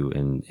speak to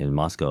in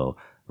Moscow,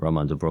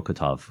 Roman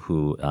Dobrokotov,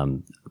 who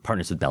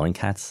partners with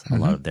Bellingcat, a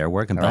lot of their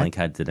work, and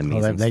Bellingcat did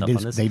amazing stuff on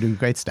this. They do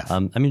great stuff.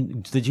 I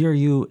mean, the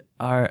GRU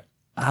are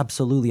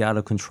absolutely out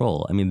of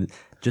control. I mean,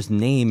 just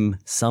name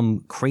some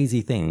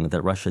crazy thing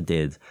that Russia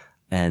did,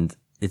 and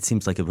it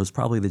seems like it was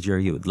probably the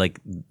GRU. Like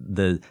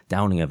the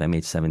downing of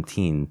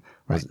MH17,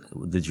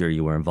 the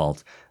GRU were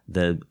involved.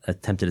 The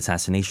attempted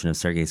assassination of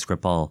Sergei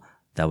Skripal,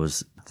 that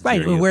was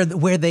right, GRU.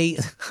 where they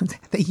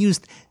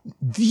used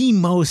the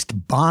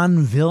most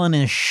Bond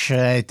villainish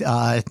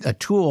a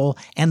tool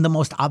and the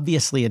most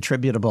obviously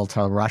attributable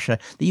to Russia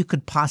that you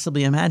could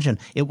possibly imagine.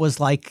 It was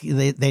like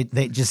they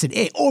just said,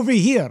 "Hey, over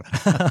here."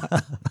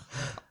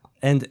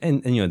 And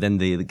then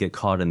they get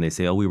caught and they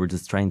say, "Oh, we were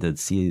just trying to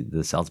see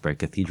the Salisbury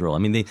Cathedral." I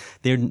mean,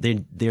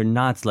 they're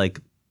not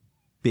like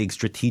big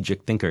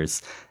strategic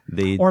thinkers.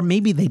 Or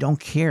maybe they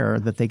don't care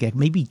that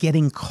maybe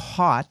getting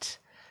caught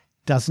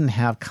doesn't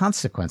have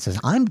consequences.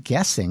 I'm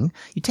guessing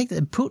you take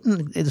that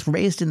Putin is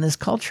raised in this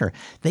culture.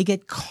 They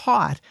get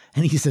caught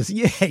and he says,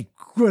 "Yay,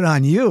 good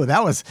on you.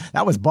 That was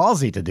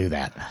ballsy to do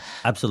that."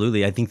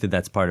 Absolutely. I think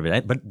that's part of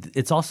it. But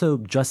it's also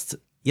just,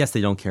 yes,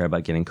 they don't care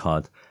about getting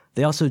caught.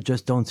 They also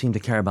just don't seem to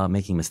care about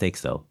making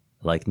mistakes, though.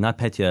 Like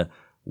NotPetya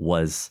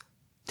was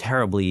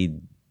terribly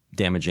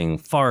damaging,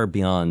 far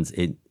beyond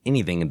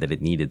anything that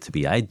it needed to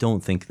be. I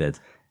don't think that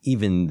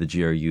even the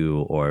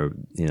GRU or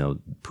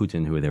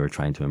Putin, who they were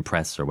trying to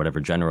impress, or whatever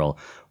general,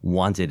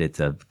 wanted it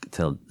to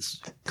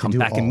come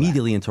back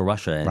immediately into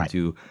Russia and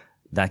do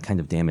that kind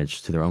of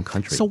damage to their own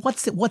country. So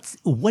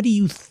what do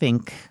you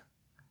think?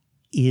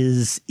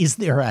 Is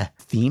there a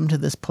theme to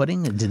this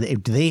pudding? Do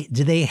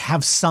they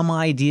have some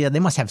idea? They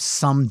must have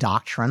some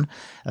doctrine.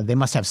 They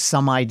must have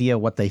some idea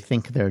what they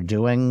think they're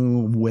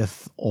doing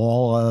with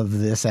all of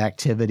this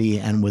activity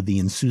and with the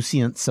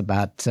insouciance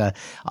about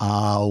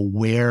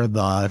where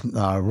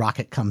the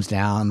rocket comes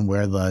down,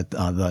 where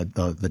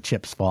the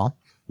chips fall.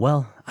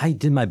 Well, I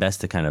did my best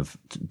to kind of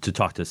to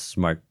talk to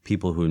smart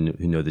people who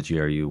know the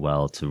GRU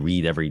well, to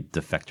read every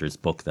defector's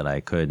book that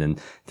I could,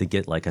 and to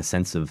get like a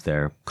sense of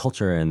their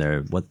culture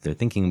and what they're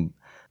thinking.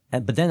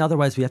 But then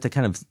otherwise, we have to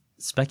kind of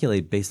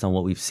speculate based on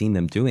what we've seen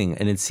them doing.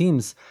 And it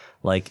seems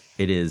like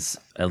it is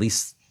at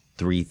least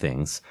three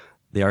things.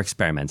 They are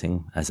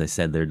experimenting. As I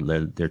said,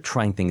 they're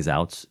trying things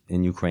out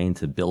in Ukraine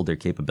to build their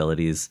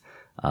capabilities.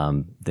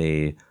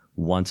 They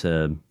want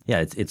to,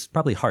 it's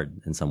probably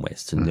hard in some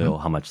ways to know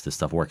how much this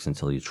stuff works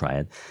until you try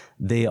it.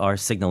 They are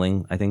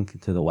signaling, I think,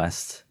 to the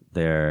West.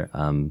 They're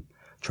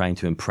trying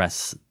to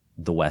impress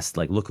the West,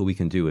 like, look what we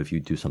can do if you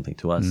do something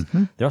to us.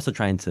 They're also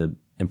trying to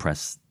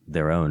impress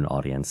their own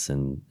audience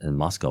in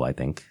Moscow, I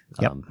think.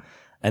 Yep.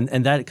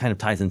 And that kind of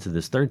ties into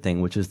this third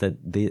thing, which is that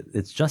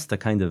it's just a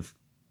kind of,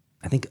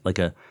 I think, like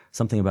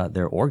something about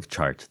their org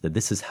chart, that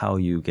this is how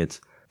you get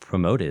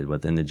promoted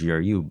within the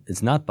GRU.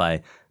 It's not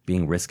by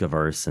being risk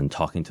averse and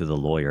talking to the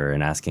lawyer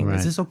and asking,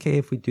 is this okay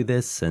if we do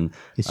this? And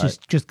it's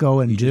just go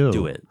and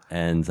do it.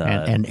 And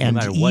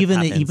no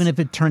even if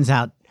it turns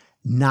out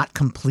not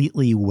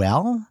completely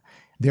well,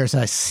 there's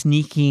a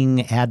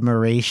sneaking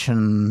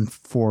admiration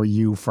for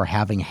you for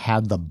having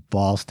had the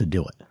balls to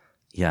do it.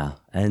 Yeah.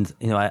 And,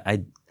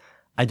 I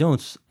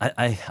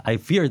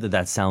fear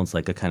that sounds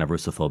like a kind of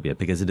Russophobia,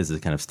 because it is a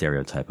kind of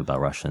stereotype about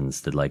Russians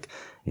that, like,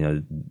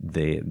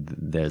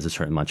 there's a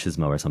certain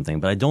machismo or something.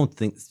 But I don't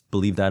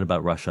believe that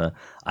about Russia.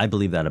 I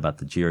believe that about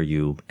the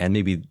GRU and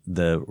maybe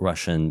the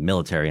Russian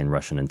military and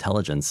Russian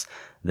intelligence,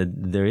 that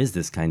there is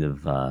this kind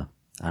of,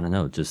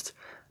 just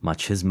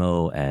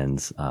machismo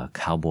and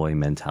cowboy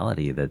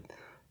mentality that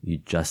you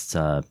just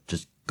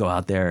go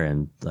out there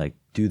and like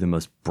do the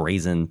most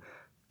brazen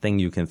thing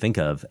you can think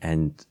of,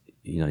 and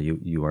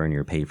you earn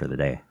your pay for the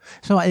day.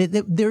 So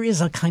there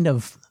is a kind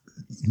of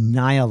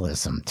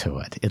nihilism to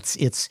it.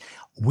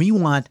 We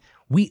want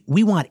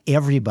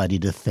everybody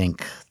to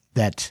think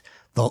that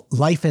the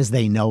life as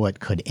they know it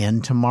could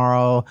end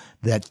tomorrow,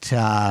 that,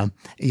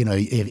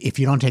 if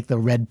you don't take the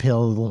red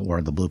pill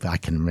or the blue pill, I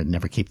can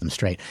never keep them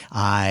straight,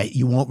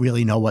 you won't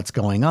really know what's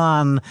going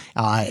on.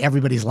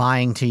 Everybody's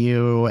lying to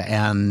you,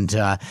 and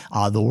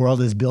the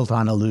world is built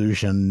on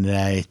illusion.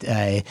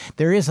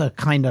 There is a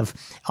kind of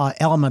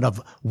element of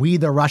we,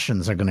 the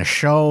Russians, are going to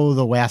show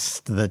the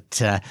West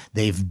that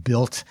they've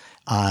built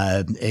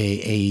a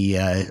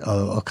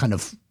kind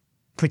of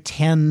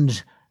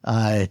pretend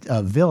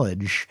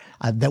village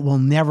that will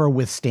never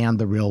withstand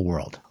the real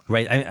world.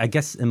 Right. I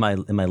guess in my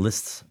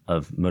list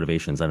of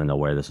motivations, I don't know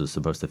where this was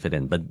supposed to fit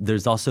in, but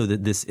there's also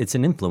it's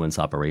an influence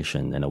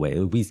operation in a way.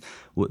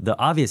 The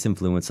obvious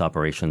influence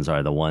operations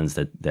are the ones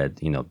that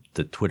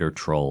the Twitter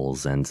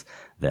trolls and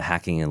the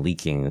hacking and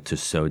leaking to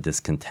sow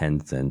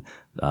discontent and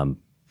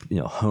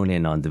hone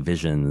in on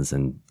divisions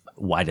and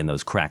widen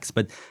those cracks.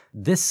 But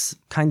this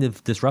kind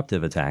of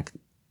disruptive attack,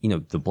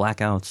 the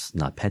blackouts,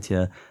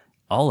 NotPetya,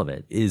 all of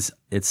it is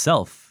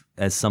itself,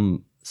 as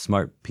some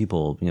smart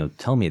people,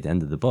 tell me at the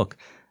end of the book,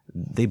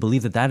 they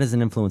believe that is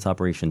an influence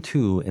operation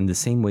too, in the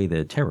same way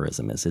that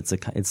terrorism is.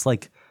 It's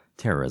like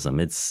terrorism.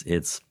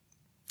 It's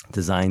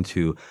designed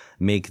to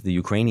make the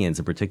Ukrainians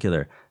in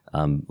particular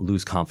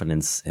lose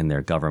confidence in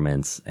their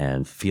governments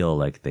and feel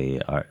like they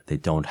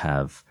don't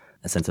have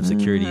a sense of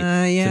security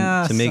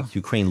to make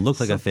Ukraine look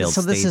like a failed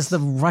state. So this is the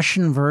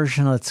Russian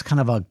version. It's kind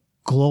of a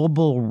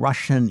global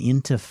Russian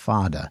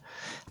intifada,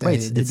 right?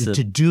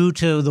 To do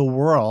to the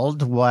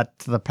world what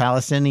the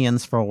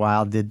Palestinians for a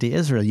while did to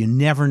Israel. You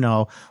never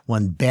know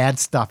when bad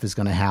stuff is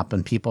going to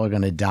happen. People are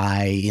going to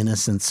die.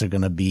 Innocents are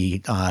going to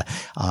be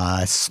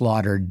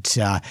slaughtered.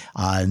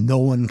 No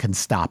one can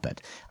stop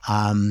it.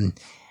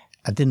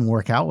 It didn't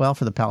work out well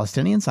for the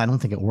Palestinians. I don't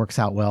think it works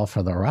out well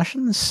for the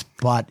Russians.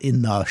 But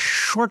in the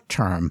short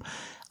term,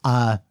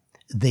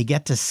 they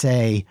get to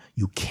say,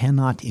 you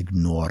cannot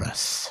ignore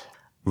us.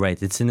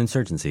 Right. It's an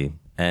insurgency.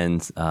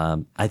 And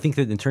I think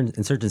that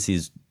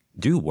insurgencies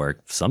do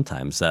work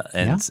sometimes.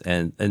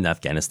 And in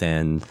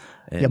Afghanistan.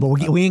 Yeah, but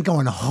we ain't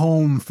going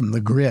home from the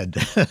grid.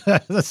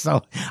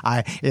 So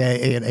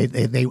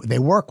they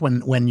work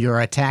when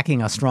you're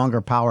attacking a stronger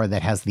power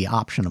that has the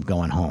option of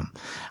going home.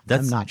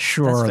 I'm not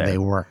sure they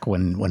work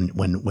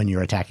when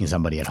you're attacking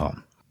somebody at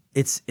home.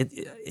 It's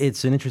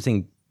an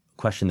interesting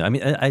question. I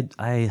mean,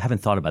 I haven't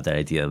thought about that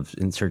idea of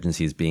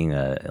insurgencies being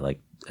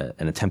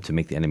an attempt to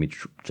make the enemy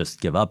just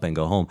give up and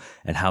go home.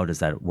 And how does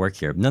that work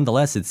here?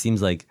 Nonetheless, it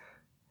seems like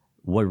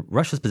what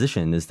Russia's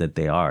position is that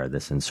they are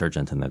this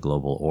insurgent in the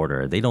global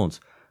order. They don't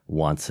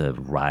want to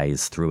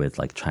rise through it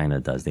like China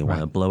does. They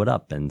want to blow it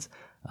up. And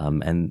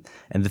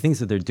the things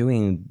that they're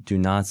doing do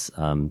not,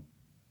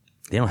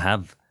 they don't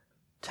have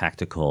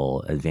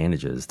tactical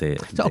advantages.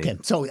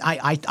 So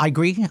I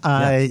agree.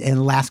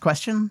 And last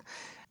question,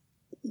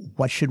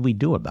 what should we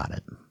do about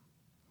it?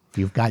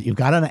 You've got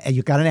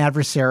an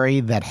adversary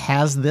that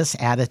has this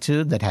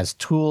attitude, that has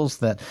tools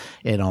that,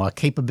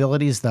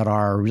 capabilities that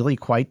are really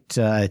quite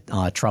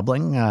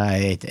troubling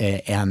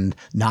and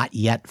not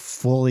yet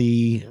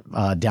fully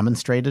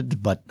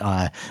demonstrated, but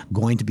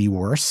going to be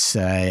worse.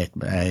 Certainly,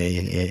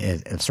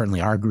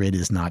 our grid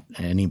is not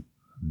any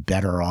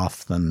better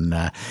off than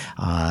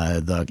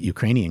the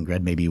Ukrainian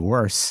grid, maybe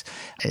worse.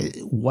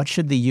 What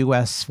can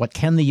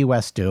the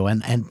U.S. do?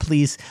 And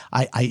please,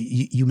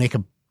 you make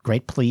a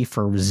great plea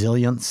for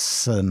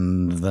resilience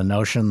and the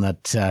notion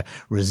that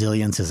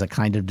resilience is a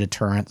kind of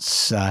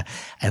deterrence.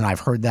 And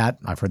I've heard that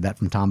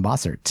from Tom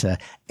Bossert.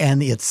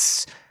 And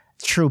it's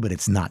true, but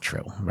it's not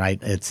true, right?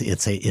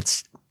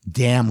 It's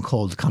damn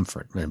cold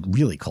comfort,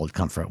 really cold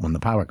comfort when the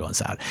power goes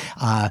out.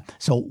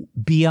 So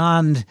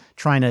beyond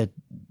trying to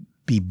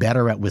be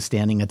better at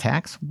withstanding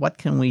attacks, what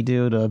can we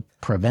do to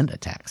prevent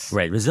attacks?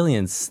 Right.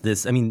 Resilience,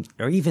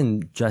 or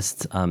even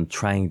just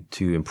trying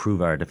to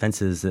improve our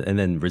defenses. And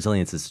then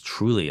resilience is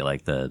truly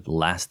like the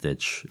last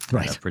ditch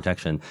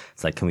protection.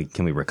 It's like,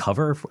 can we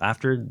recover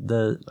after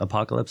the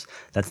apocalypse?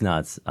 That's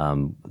not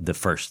the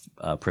first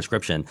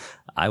prescription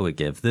I would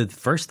give. The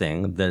first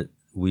thing that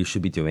we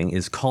should be doing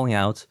is calling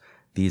out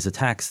these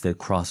attacks that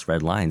cross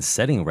red lines,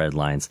 setting red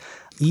lines,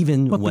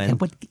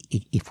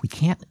 if we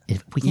can't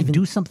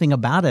do something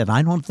about it,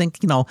 I don't think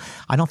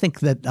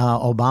that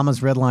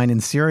Obama's red line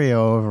in Syria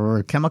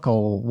over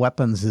chemical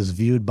weapons is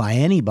viewed by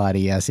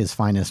anybody as his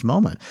finest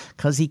moment,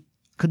 because he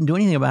couldn't do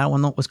anything about it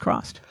when it was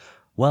crossed.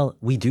 Well,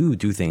 we do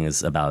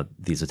things about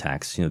these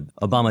attacks.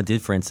 Obama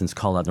did, for instance,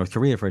 call out North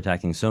Korea for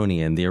attacking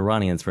Sony and the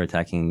Iranians for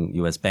attacking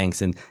U.S.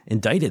 banks and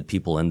indicted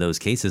people in those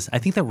cases. I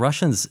think that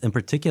Russians in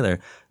particular,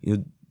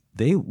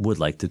 they would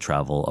like to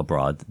travel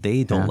abroad.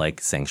 They don't like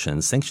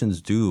sanctions.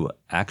 Sanctions do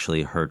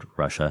actually hurt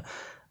Russia.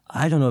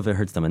 I don't know if it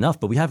hurts them enough,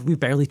 but we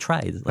barely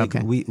tried.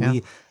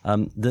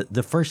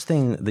 The first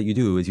thing that you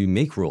do is you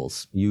make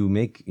rules. You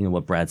make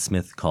what Brad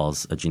Smith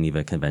calls a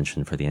Geneva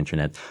Convention for the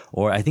Internet,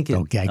 or I think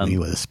don't gag me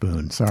with a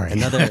spoon. Sorry.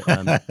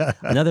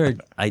 Another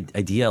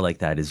idea like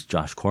that is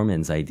Josh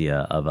Corman's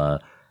idea of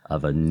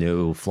of a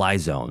no-fly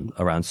zone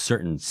around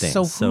certain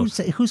things. So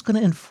who's going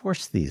to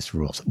enforce these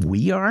rules?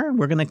 We are?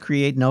 We're going to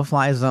create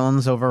no-fly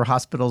zones over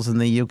hospitals in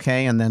the UK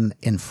and then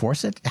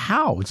enforce it?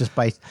 How? Just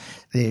by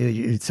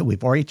so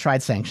we've already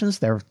tried sanctions.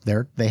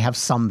 They have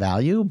some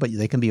value, but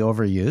they can be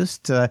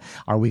overused.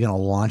 Are we going to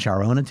launch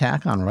our own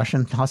attack on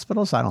Russian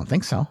hospitals? I don't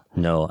think so.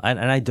 No, and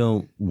I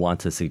don't want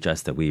to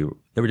suggest that we're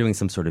doing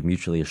some sort of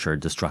mutually assured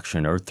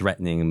destruction or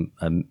threatening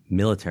a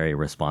military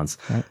response.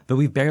 Right. But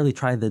we've barely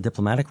tried the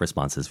diplomatic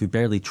responses. We've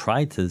barely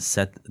tried to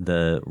set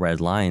the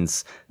red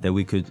lines that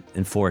we could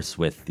enforce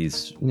with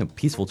these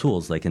peaceful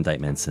tools like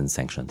indictments and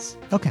sanctions.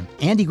 Okay.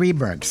 Andy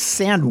Greenberg,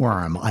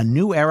 Sandworm, A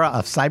New Era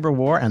of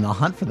Cyberwar and the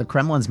Hunt for the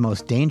Kremlin's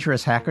Most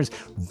Dangerous Hackers.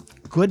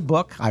 Good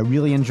book. I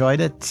really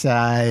enjoyed it.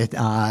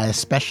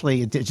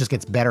 Especially, it just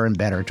gets better and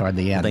better toward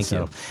the end. Thank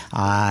you.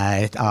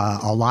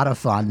 A lot of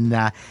fun.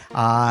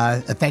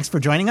 Thanks for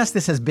joining us.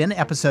 This has been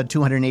episode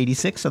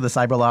 286 of the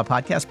Cyberlaw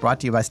Podcast, brought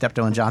to you by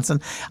Steptoe &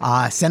 Johnson.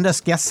 Send us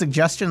guest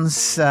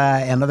suggestions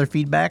and other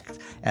feedback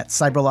at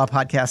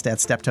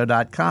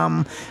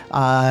cyberlawpodcast@steptoe.com.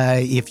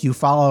 If you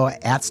follow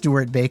at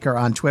Stewart Baker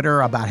on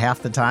Twitter, about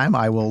half the time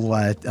I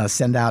will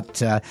send out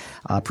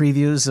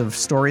previews of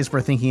stories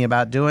we're thinking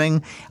about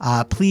doing.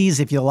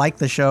 Please, if you like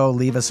the show,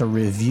 leave us a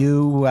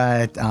review.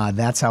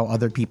 That's how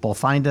other people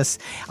find us.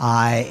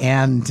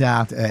 And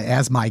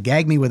as my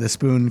Gag Me with a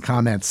Spoon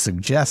comment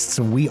suggests,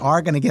 we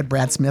are going to get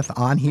Brad Smith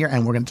on here,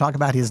 and we're going to talk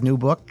about his new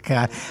book,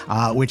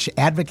 which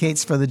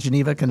advocates for the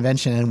Geneva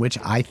Convention and which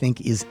I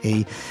think is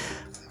a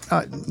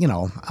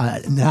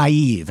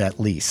naive, at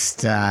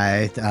least.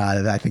 I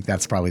think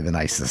that's probably the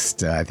nicest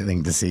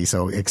thing to see.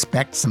 So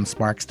expect some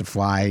sparks to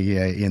fly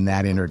in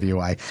that interview.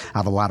 I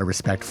have a lot of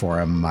respect for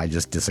him. I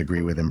just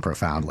disagree with him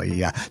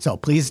profoundly. So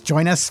please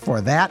join us for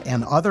that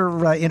and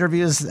other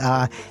interviews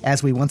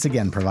as we once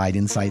again provide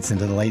insights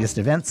into the latest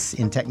events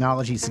in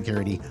technology,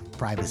 security,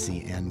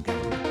 privacy, and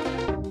government.